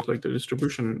to say was the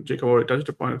distribution. Jacob already touched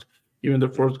upon it. Even the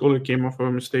fourth goal, it came off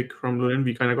a mistake from Lunin.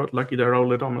 We kind of got lucky that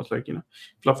Raul it almost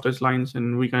fluffed his lines,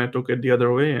 and we kind of took it the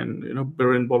other way. And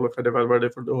brilliant ball by Fede Valverde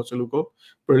for the Joselu goal.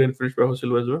 Brilliant finish by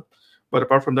Joselu as well. But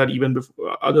apart from that, even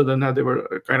before, other than that, there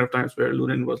were kind of times where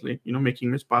Lunin was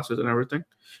making missed passes and everything.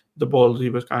 The balls, he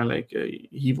was kind of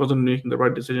he wasn't making the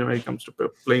right decision when it comes to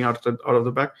playing out of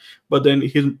the back. But then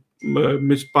his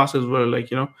missed passes were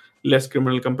less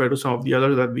criminal compared to some of the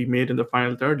others that we made in the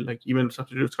final third. Even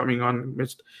substitutes coming on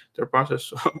missed their passes.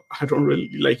 So I don't really,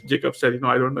 like Jacob said,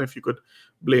 I don't know if you could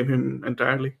blame him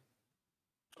entirely.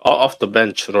 Off the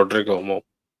bench, Rodrigo Mo.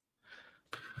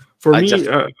 For I me, just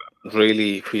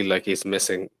really feel like he's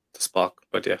missing the spark.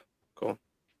 But yeah, go on.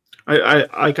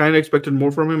 I kind of expected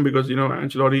more from him because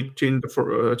Ancelotti changed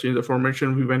the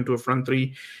formation. We went to a front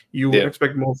three. You would Yeah.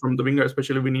 expect more from the winger,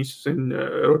 especially Vinicius and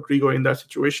Rodrigo in that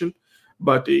situation.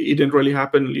 But it didn't really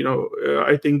happen.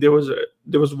 I think there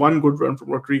was one good run from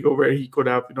Rodrigo where he could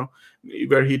have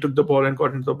where he took the ball and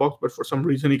got into the box, but for some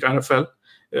reason he kind of fell.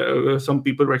 Some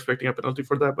people were expecting a penalty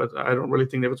for that, but I don't really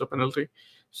think there was a penalty.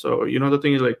 So the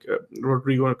thing is like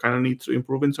Rodrigo kind of needs to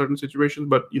improve in certain situations,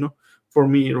 but for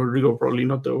me, Rodrigo probably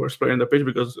not the worst player in the pitch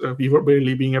because we were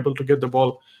barely being able to get the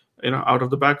ball, out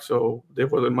of the back. So there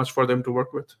wasn't much for them to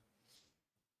work with.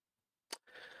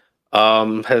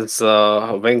 His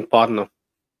wing partner,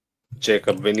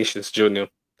 Jacob Vinicius Jr.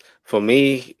 For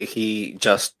me, he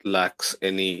just lacks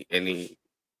any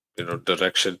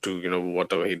direction to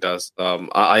whatever he does.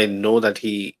 I know that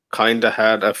he kind of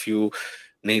had a few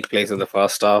neat plays in the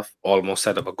first half, almost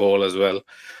set up a goal as well.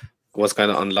 Was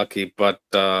kind of unlucky, but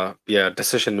yeah,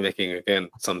 decision making again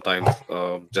sometimes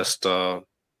just yeah,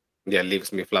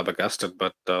 leaves me flabbergasted.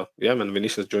 But yeah, man,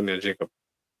 Vinicius Junior, Jacob.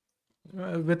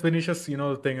 With Vinicius,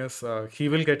 the thing is, he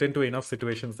will get into enough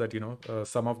situations that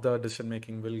some of the decision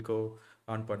making will go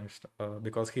unpunished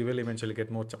because he will eventually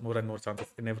get more and more chances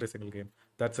in every single game.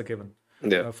 That's a given.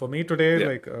 Yeah, For me today, yeah,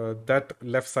 like that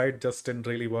left side just didn't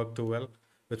really work too well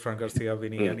with Fran Garcia,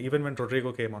 Vinny, mm. and even when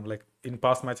Rodrigo came on, like in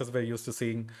past matches, we're used to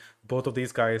seeing both of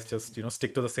these guys just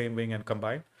stick to the same wing and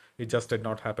combine. It just did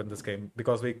not happen this game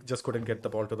because we just couldn't get the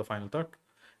ball to the final third,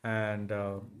 and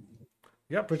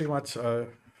yeah, pretty much.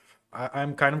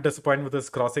 I'm kind of disappointed with his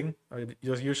crossing.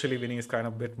 Usually, Vinny is kind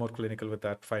of a bit more clinical with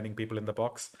that, finding people in the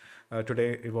box.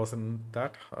 Today, it wasn't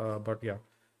that, but yeah,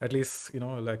 at least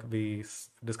like we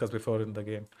discussed before in the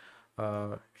game,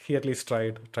 he at least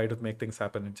tried to make things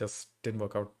happen. It just didn't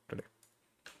work out today.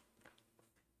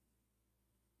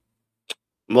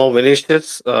 More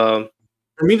Vinicius.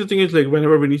 For me, the thing is like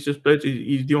whenever Vinicius plays,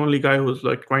 he's the only guy who's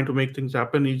like trying to make things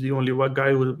happen. He's the only one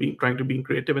guy who's being trying to be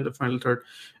creative in the final third.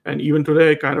 And even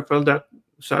today, I kind of felt that.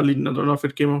 Sadly, I don't know if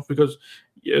it came off because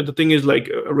yeah, the thing is like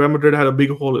Real Madrid had a big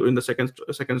hole in the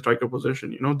second striker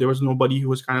position. There was nobody who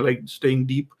was kind of like staying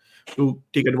deep to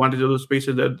take advantage of those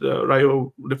spaces that the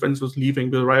Rayo defense was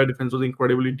leaving because Rayo defense was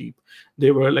incredibly deep.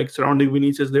 They were like surrounding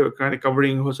Vinicius, they were kind of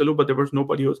covering Joselu, but there was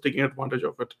nobody who was taking advantage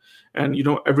of it. And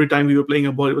every time we were playing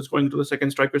a ball, it was going to the second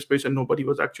striker space, and nobody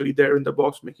was actually there in the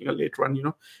box making a late run.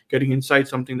 Getting inside,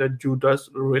 something that Jude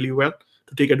does really well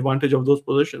to take advantage of those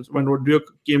positions. When Rodrigo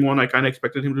came on, I kind of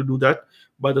expected him to do that,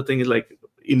 but the thing is like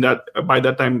by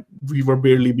that time we were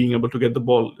barely being able to get the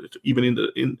ball even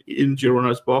in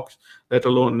Girona's box, let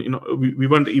alone we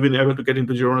weren't even able to get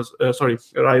into Girona's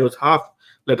Rayo's half,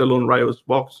 let alone Rayo's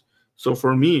box. So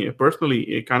for me personally,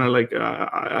 it kind of like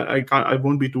I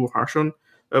won't be too harsh on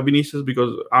Vinicius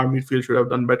because our midfield should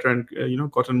have done better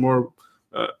and gotten more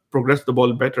progressed the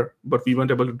ball better, but we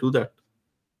weren't able to do that.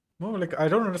 No, like I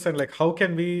don't understand. Like, how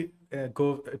can we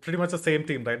go pretty much the same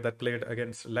team, right? That played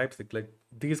against Leipzig. Like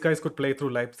these guys could play through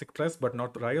Leipzig press, but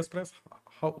not Rayo's press.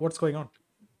 What's going on?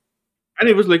 And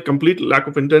it was like complete lack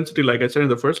of intensity, like I said in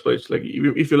the first place. Like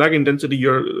if you lack intensity,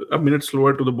 you're a minute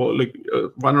slower to the ball, like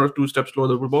one or two steps slower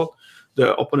to the ball.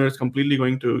 The opponent is completely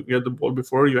going to get the ball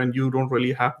before you, and you don't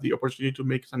really have the opportunity to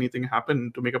make anything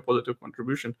happen to make a positive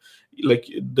contribution. Like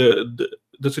the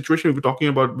situation we were talking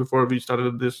about before we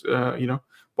started this,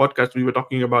 podcast. We were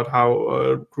talking about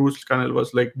how Cruz kind of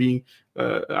was like being,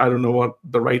 I don't know what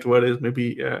the right word is,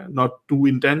 maybe not too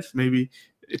intense, maybe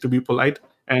to be polite,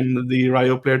 and the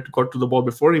Rayo player got to the ball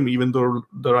before him, even though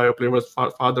the Rayo player was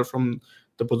farther from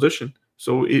the position.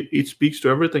 So it speaks to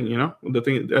everything, the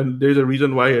thing. And there's a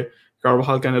reason why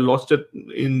Carvajal kind of lost it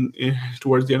in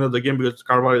towards the end of the game, because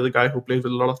Carvajal is a guy who plays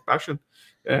with a lot of passion.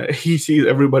 He sees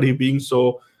everybody being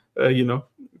so,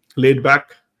 laid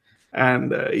back,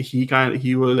 and he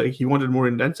wanted more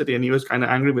intensity, and he was kind of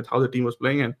angry with how the team was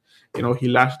playing, and he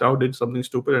lashed out, did something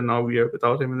stupid, and now we are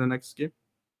without him in the next game.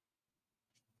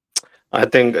 I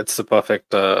think it's the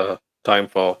perfect time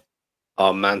for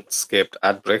our Manscaped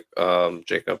ad break.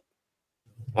 Jacob,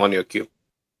 on your cue.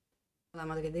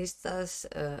 Hola Madridistas,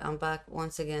 I'm back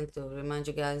once again to remind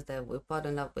you guys that we're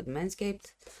partnered up with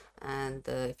Manscaped, and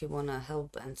if you want to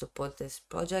help and support this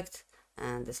project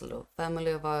and this little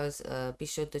family of ours, be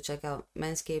sure to check out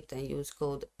Manscaped and use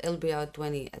code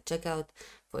LBR20 at checkout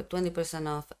for 20%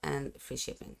 off and free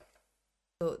shipping.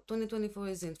 So 2024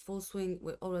 is in full swing.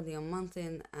 We're already a month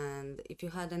in, and if you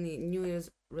had any New Year's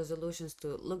resolutions to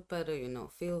look better,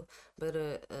 feel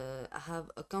better, I have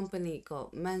a company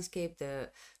called Manscaped. They're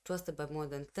trusted by more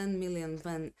than 10 million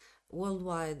men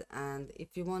worldwide, and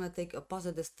if you want to take a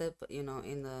positive step, in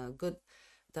a good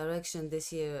direction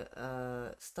this year,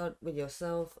 start with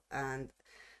yourself and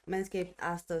Manscaped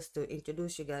asked us to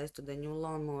introduce you guys to the new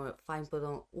lawnmower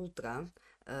 5.0 Ultra.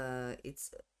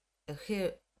 It's a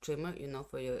hair trimmer,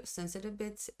 for your sensitive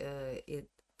bits. It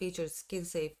features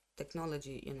skin-safe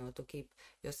technology, to keep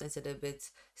your sensitive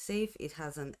bits safe. It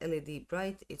has an LED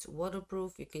bright. It's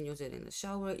waterproof. You can use it in the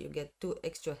shower. You get 2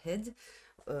 extra heads,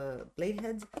 blade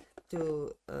heads,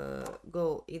 to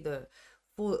go either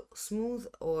full smooth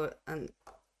or an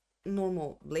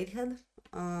normal blade head.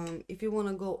 If you want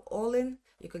to go all in,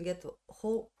 you can get the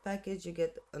whole package. You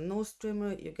get a nose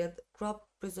trimmer, you get crop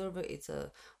preserver, it's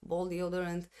a ball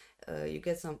deodorant, you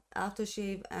get some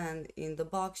aftershave, and in the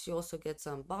box you also get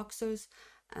some boxers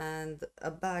and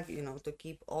a bag, to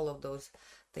keep all of those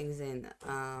things in.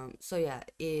 So yeah,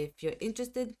 if you're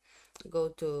interested, go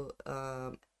to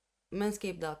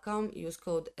manscaped.com, use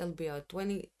code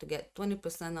LBR20 to get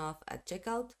 20% off at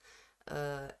checkout,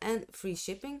 and free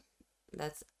shipping.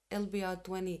 That's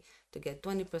LBR20 to get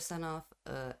 20% off,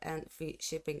 and free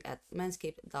shipping at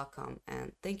manscaped.com.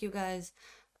 And thank you guys,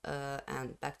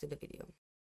 and back to the video.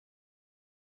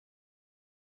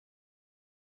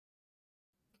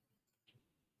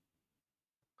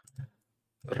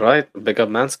 Right. Big up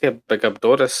Manscaped, big up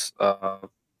Doris.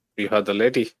 You heard the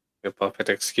lady. Your perfect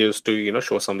excuse to,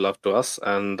 show some love to us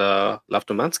and love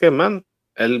to Manscaped, man.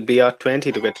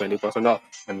 LBR20 to get 20% off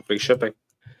and free shipping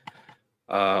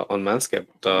on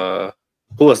Manscaped.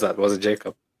 Who was that? Was it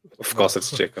Jacob? Of course,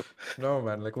 it's Jacob. No,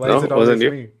 man. Like, why No, is it wasn't always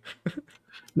you? me?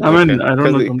 I mean, Okay. I don't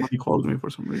know. 'Cause Somebody called me for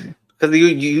some reason. Because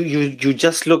you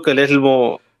just look a little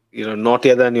more,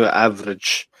 naughtier than your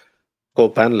average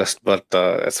co-panelist, but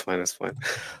it's fine. It's fine.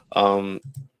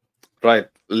 Right.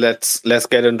 Let's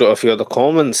get into a few of the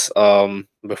comments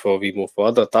before we move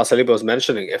further. Tasalib was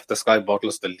mentioning if this guy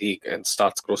bottles the league and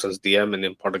starts Kroos's DM in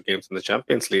important games in the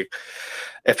Champions League,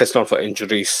 if it's not for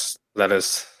injuries, that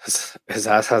is, his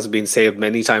ass has been saved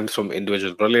many times from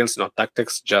individual brilliance, not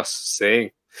tactics. Just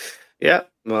saying. Yeah,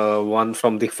 one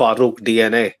from the Farouk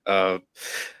DNA.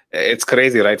 It's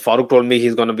crazy, right? Farouk told me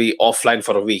he's going to be offline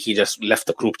for a week. He just left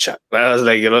the group chat. I was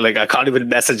like, I can't even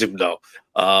message him now.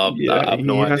 Yeah, I have he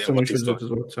no has idea some what he's issues doing.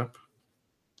 with his WhatsApp.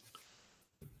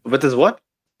 With his what?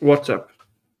 WhatsApp.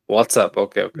 WhatsApp.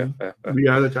 Okay. Fair. We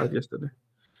had a chat yesterday.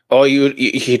 Oh,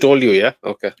 he told you, yeah?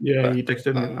 Okay. Yeah, fair. he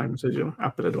texted me an iMessage,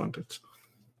 Apple Advantage.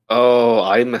 Oh,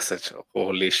 iMessage.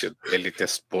 Holy shit.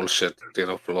 Elitist bullshit,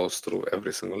 flows through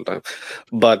every single time.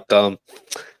 But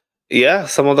yeah,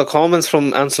 some of the comments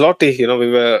from Ancelotti,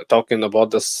 we were talking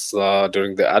about this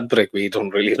during the ad break. We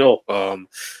don't really know.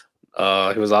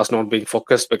 He was asked not being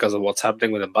focused because of what's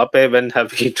happening with Mbappe. When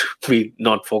have we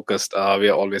not focused? We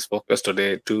are always focused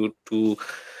today. To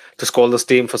score this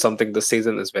team for something this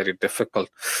season is very difficult.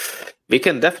 We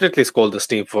can definitely score this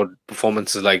team for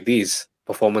performances like these.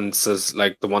 Performances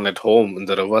like the one at home in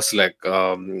the reverse leg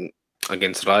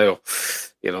against Rayo.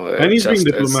 And he's being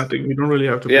diplomatic. We don't really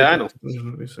have to. Yeah, I know.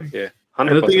 Yeah, 100%, and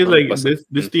the thing is, like 100%.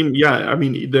 this team, yeah, I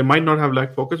mean, they might not have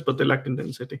lacked focus, but they lacked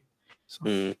intensity.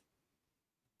 So.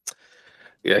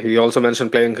 Yeah, he also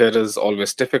mentioned playing here is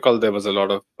always difficult. There were a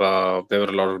lot of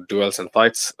duels and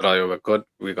fights. Rayo were good.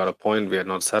 We got a point. We are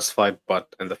not satisfied, but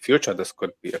in the future, this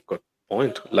could be a good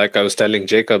point. Like I was telling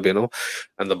Jacob, and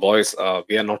the boys,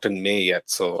 we are not in May yet,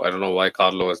 so I don't know why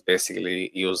Carlo is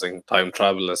basically using time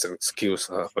travel as an excuse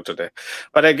for today.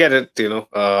 But I get it,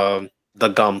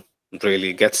 the gum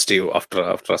really gets to you after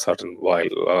a certain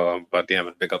while. But yeah,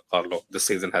 big up Carlo. This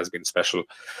season has been special.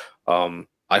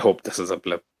 I hope this is a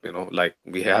blip, like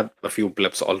we had a few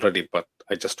blips already, but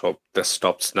I just hope this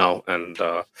stops now. And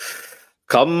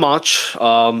come March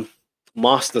the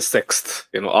 6th,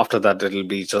 after that, it'll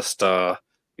be just,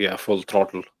 full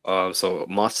throttle. So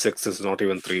March 6th is not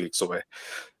even 3 weeks away.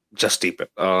 Just keep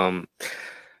it.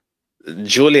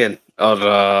 Julian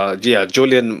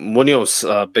Munoz,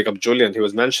 big up Julian. He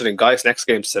was mentioning, guys, next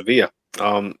game Sevilla,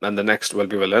 and the next will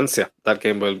be Valencia. That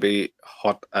game will be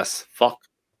hot as fuck.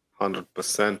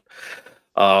 100%.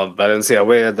 Valencia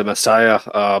away at the Messiah.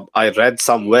 I read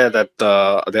somewhere that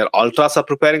their ultras are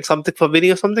preparing something for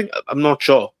Vinny or something. I'm not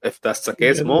sure if that's the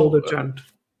case. Yeah, More the chant.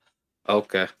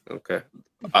 Okay.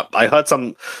 I heard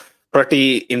some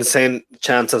pretty insane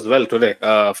chants as well today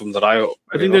from the Rayo.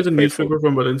 I think there's a newspaper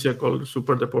from Valencia called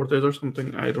Super Deportes or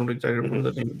something. I don't exactly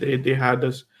remember the name. They had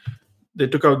this. They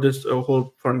took out this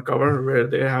whole front cover where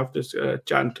they have this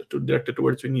chant directed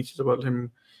towards Vinicius about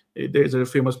him. There's a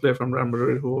famous player from Real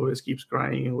Madrid who always keeps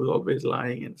crying, who's always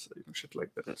lying, and shit like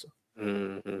that. So.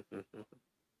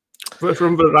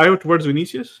 From the Rayo towards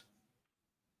Vinicius?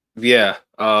 Yeah,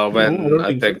 when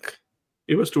I think so.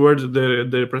 It was towards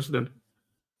the president,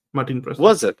 Martin Presa.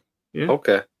 Was it? Yeah.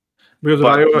 Okay. Because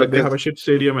Rayo, they have a shit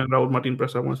stadium, and Raul Martin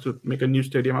Presa wants to make a new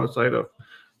stadium outside of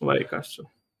Vallecano.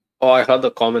 Oh, I heard the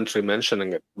commentary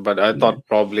mentioning it, but I thought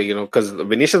probably, because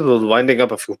Vinicius was winding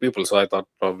up a few people, so I thought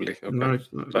probably, okay. No, it's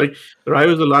not. But Like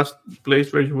Rayo is the last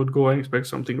place where you would go and expect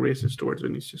something racist towards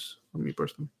Vinicius. For me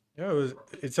personally. Yeah,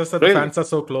 it's just that the Really? fans are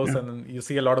so close, Yeah. and you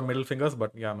see a lot of middle fingers.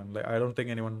 But yeah, man, like I don't think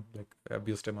anyone like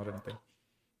abused him or anything.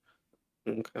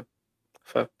 Okay,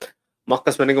 fair.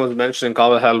 Marcus Benningham was mentioning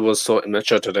Carvajal was so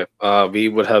immature today. We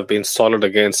would have been solid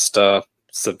against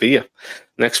Sevilla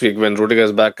next week when Rudiger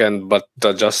is back, but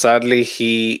just sadly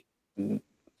he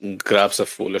grabs a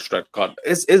foolish red card.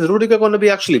 Is Rudiger going to be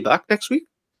actually back next week?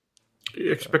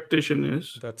 The expectation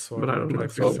is, That's what but I don't know.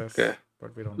 Alexis says, Okay.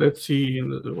 but we don't know. Let's see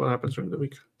what happens during the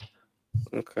week.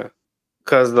 Okay,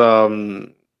 because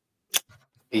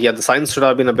yeah, the signs should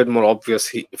have been a bit more obvious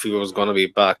if he was going to be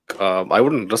back. I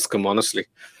wouldn't risk him honestly.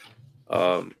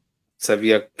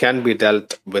 Sevilla can be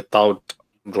dealt without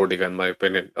Rudiger, in my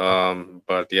opinion.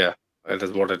 But yeah, it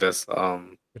is what it is.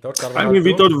 Without I Carvajal, mean,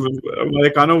 we though, thought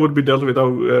Vallecano would be dealt without,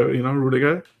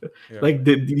 Rudiger. Yeah. Like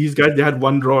these guys, they had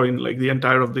one draw in like the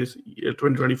entire of this year,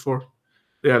 2024.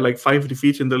 They had like 4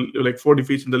 defeats in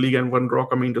the league and one draw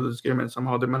coming into this game, and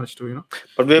somehow they managed to,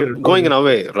 But we're going in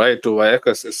away, right? To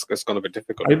Vallecas is going to be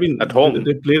difficult. I mean, at home.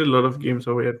 they played a lot of games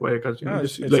away at Vallecas. yeah,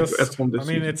 it's like just, at home this I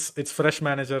mean, season. it's fresh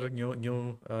manager,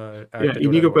 new. Yeah, attitude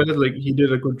Inigo and all. Perez, like he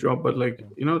did a good job, but like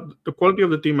the quality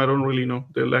of the team, I don't really know.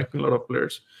 They're lacking a lot of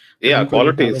players. They Yeah, don't really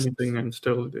have quality is. anything, and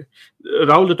still,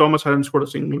 Raul de Thomas hadn't scored a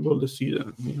single goal this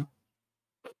season.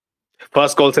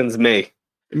 First goal since May.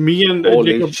 Me and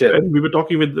Holy Jacob, shit. and we were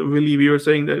talking with Willie. We were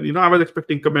saying that I was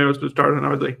expecting Camaros to start, and I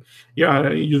was like, "Yeah,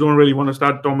 you don't really want to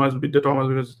start Thomas with the Thomas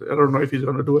because I don't know if he's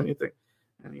going to do anything."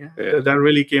 And Yeah. that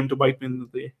really came to bite me in the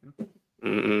day.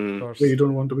 Mm-mm. Of course. Where you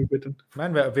don't want to be bitten.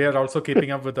 Man, we are also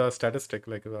keeping up with the statistic.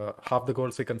 Like half the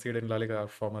goals we concede in La Liga are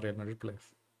former Real Madrid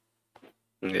players.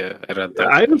 Yeah, I read that.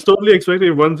 I was totally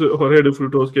expecting once Jorge de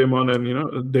Frutos came on,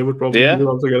 and they would probably Yeah.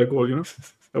 also get a goal.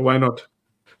 Why not?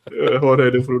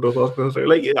 Jorge de Frutos, Oscar.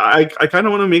 Like I kind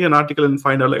of want to make an article and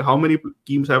find out like how many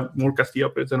teams have more Castilla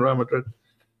players than Real Madrid,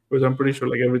 because I'm pretty sure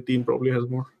like every team probably has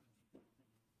more.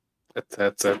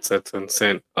 That's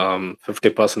insane.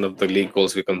 50% of the league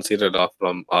goals we conceded are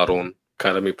from our own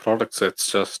academy products.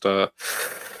 It's just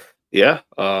yeah.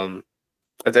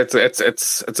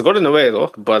 It's good in a way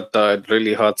though, but it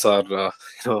really hurts our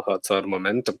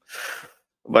momentum.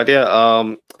 But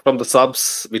yeah, from the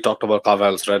subs we talked about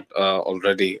Carval's red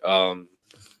already.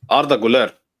 Arda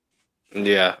Güler,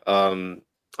 yeah.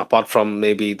 Apart from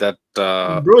maybe that.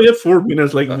 Bro, you have 4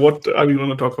 minutes. Like, what are we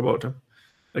going to talk about him?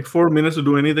 Like 4 minutes to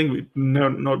do anything?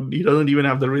 He doesn't even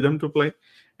have the rhythm to play,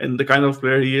 and the kind of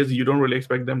player he is, you don't really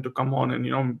expect them to come on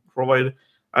and provide.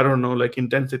 I don't know, like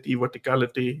intensity,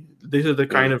 verticality. This is the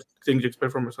kind of things you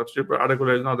expect from a substitute, but Arda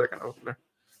Güler is not that kind of player.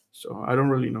 So I don't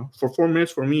really know. For 4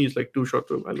 minutes, for me, it's like too short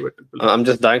to evaluate. I'm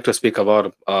just dying to speak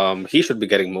about him. He should be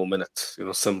getting more minutes.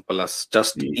 Simple as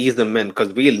just ease them in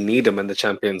because we'll need him in the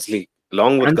Champions League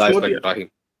along with guys like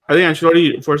Ibrahim. I think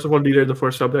Ancelotti, first of all, did the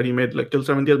first sub that he made, like till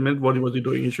 70th minute. What was he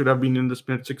doing? He should have been in this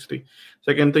minute 60.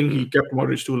 Second thing, he kept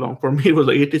Modric too long. For me, it was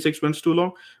like 86 minutes too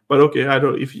long. But okay, I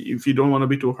don't. If you don't want to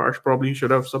be too harsh, probably you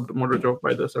should have subbed Modric off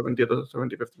by the 70th or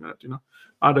 75th minute.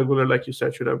 Arda Güler, like you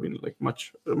said, should have been like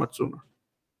much sooner.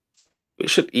 We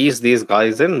should ease these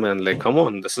guys in, man. Like, come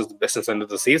on, this is the business end of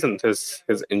the season. His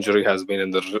injury has been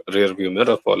in the rear view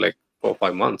mirror for like 4 or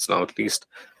 5 months now at least.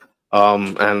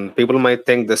 And people might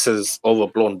think this is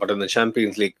overblown, but in the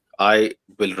Champions League, I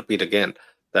will repeat again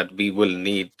that we will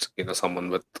need someone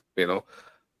with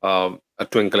a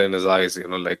twinkle in his eyes,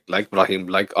 like Brahim,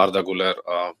 like Arda Güler,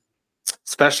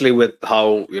 especially with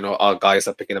how our guys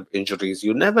are picking up injuries.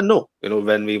 You never know,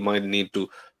 when we might need to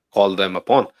call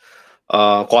upon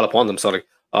them. Sorry,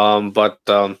 but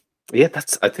yeah,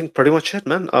 that's I think pretty much it,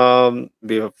 man.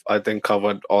 We have I think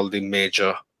covered all the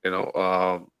major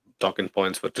talking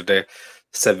points for today.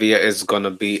 Sevilla is going to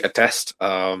be a test.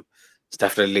 It's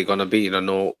definitely going to be,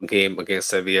 no game against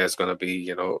Sevilla is going to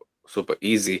be, super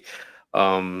easy.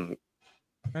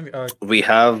 We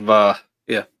have,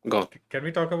 yeah, go on. Can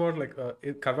we talk about like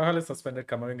Carvajal is suspended,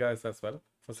 Camavinga is as well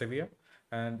for Sevilla,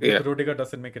 and if Rudiger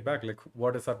doesn't make it back, like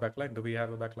what is our backline? Do we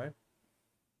have a backline?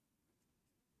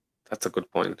 That's a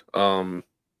good point. I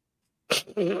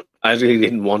really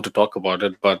didn't want to talk about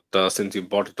it, but since you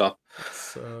brought it up,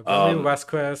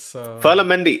 Vasquez,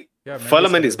 Ferland-Mendy. Yeah,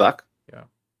 Ferland-Mendy's back. Yeah.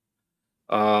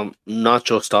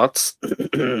 Nacho starts,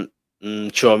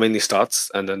 Tchouaméni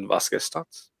starts, and then Vasquez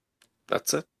starts.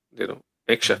 That's it.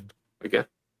 Makeshift again.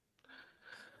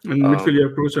 And midfield, you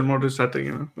have Kroos and Modric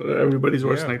starting. Everybody's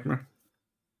worst nightmare.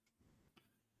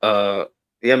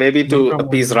 Yeah, maybe No, to come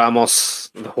appease on.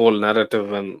 Ramos, the whole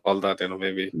narrative and all that,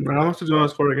 maybe. Ramos is going to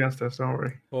score against us. Don't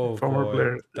worry. Oh Former boy,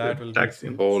 player, that will be tag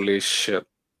team. Holy shit.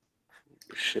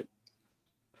 Shit.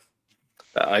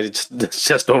 I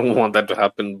just don't want that to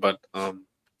happen, but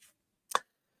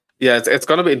yeah, it's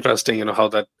gonna be interesting, how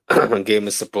that game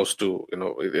is supposed to,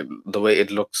 the way it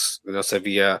looks.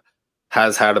 Sevilla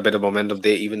has had a bit of momentum.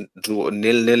 They even drew a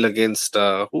 0-0 against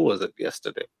who was it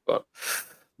yesterday? But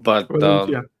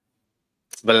Valencia.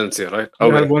 Valencia, right? They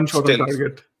had Away, one shot on still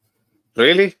target.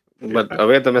 really, Yeah. but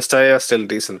away the Mestalla still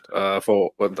decent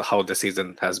for how the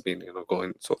season has been,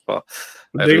 going so far.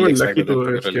 I They were really lucky expected them to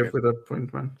to get escape relegated. with that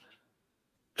point, man.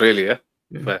 Really, yeah.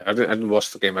 Yeah. Fair. I didn't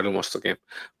watch the game.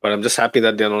 But I'm just happy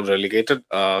that they're not relegated.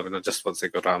 Just for the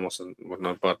sake of Ramos and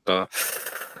whatnot. But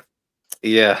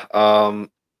yeah,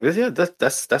 yeah,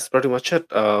 that's pretty much it.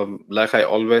 Like I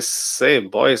always say,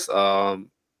 boys,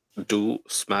 do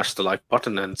smash the like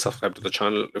button and subscribe to the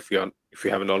channel if you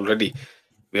haven't already.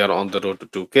 We are on the road to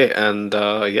 2K, and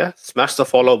yeah, smash the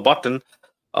follow button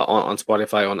on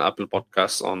Spotify, on Apple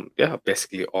Podcasts, on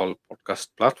basically all podcast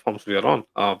platforms we are on.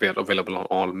 We are available on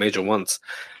all major ones,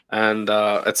 and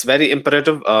it's very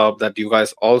imperative that you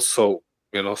guys also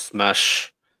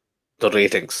smash the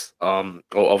ratings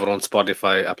over on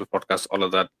Spotify, Apple Podcasts, all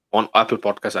of that. On Apple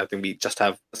Podcasts, I think we just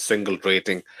have a single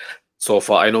rating so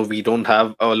far. I know we don't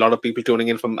have a lot of people tuning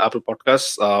in from Apple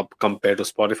Podcasts compared to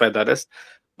Spotify, that is.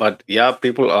 But yeah,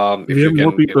 people, We if have you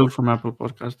more can, people from Apple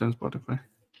Podcast than Spotify.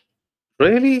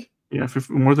 really, Yeah,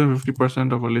 more than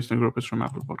 50% of our listening group is from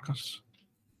Apple Podcasts.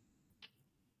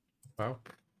 wow.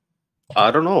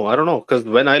 I don't know, because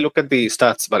when I look at the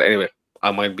stats, but anyway,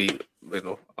 I might be,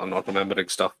 I'm not remembering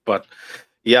stuff. But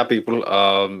yeah, people,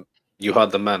 you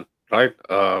heard the man, right?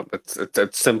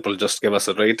 It's simple. Just give us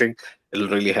a rating. It'll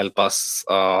really help us,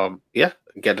 get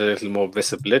a little more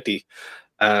visibility,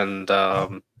 and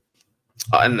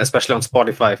especially on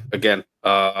Spotify again.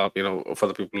 For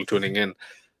the people tuning in,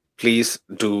 please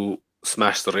do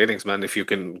smash the ratings, man. If you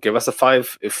can give us a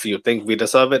 5, if you think we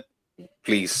deserve it,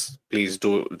 please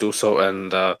do so.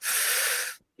 And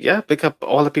yeah, pick up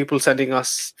all the people sending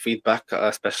us feedback,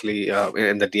 especially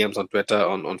in the DMs on Twitter,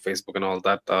 on Facebook, and all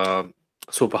that.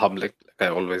 Super humbling, like I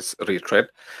always reiterate.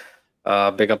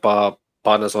 Big up our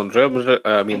partners on Real Madrid,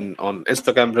 on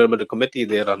Instagram, Real Madrid Committee.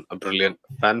 They run a brilliant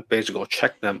fan page. Go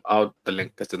check them out. The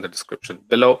link is in the description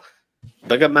below.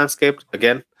 Big up Manscaped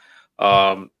again.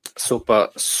 Super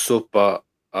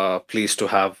pleased to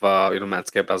have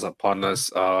Manscaped as our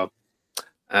partners.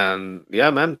 And yeah,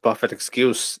 man, perfect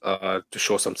excuse to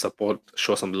show some support,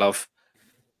 show some love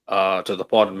to the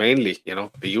pod mainly.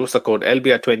 Use the code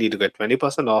LBR20 to get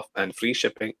 20% off and free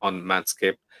shipping on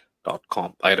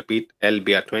manscaped.com. I repeat,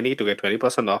 LBR20 to get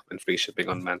 20% off and free shipping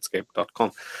on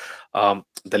manscaped.com.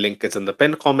 The link is in the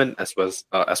pinned comment as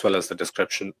well as the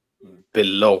description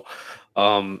below.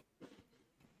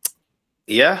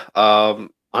 Yeah,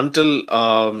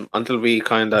 until we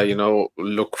kind of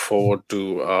look forward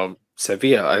to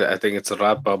Sevilla, I think it's a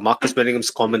wrap. Marcus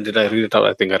Benningham's comment, did I read it out?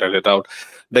 I think I read it out.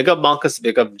 Big up Marcus,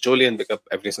 big up Julian, big up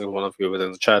every single one of you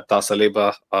within the chat.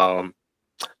 Tasaleba,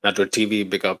 Madrid TV,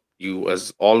 big up you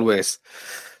as always.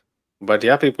 But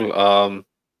yeah, people,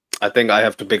 I think I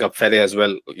have to big up Fede as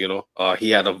well. He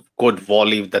had a good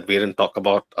volley that we didn't talk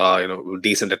about.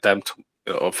 Decent attempt.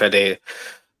 Fede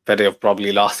of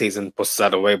probably last season pushed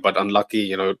that away, but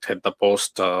unlucky. It hit the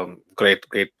post. Great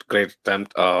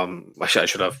attempt. I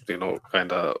should have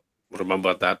kind of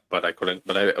remembered that, but I couldn't.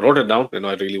 But I wrote it down.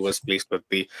 I really was pleased with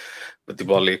the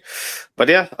volley. But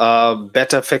yeah,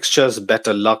 better fixtures,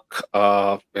 better luck.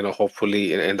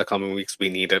 Hopefully in the coming weeks we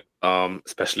need it.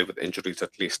 Especially with injuries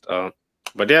at least.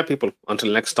 But yeah, people.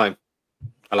 Until next time.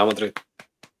 Ala Madrid.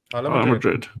 Hala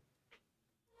Madrid.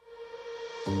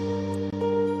 Madrid.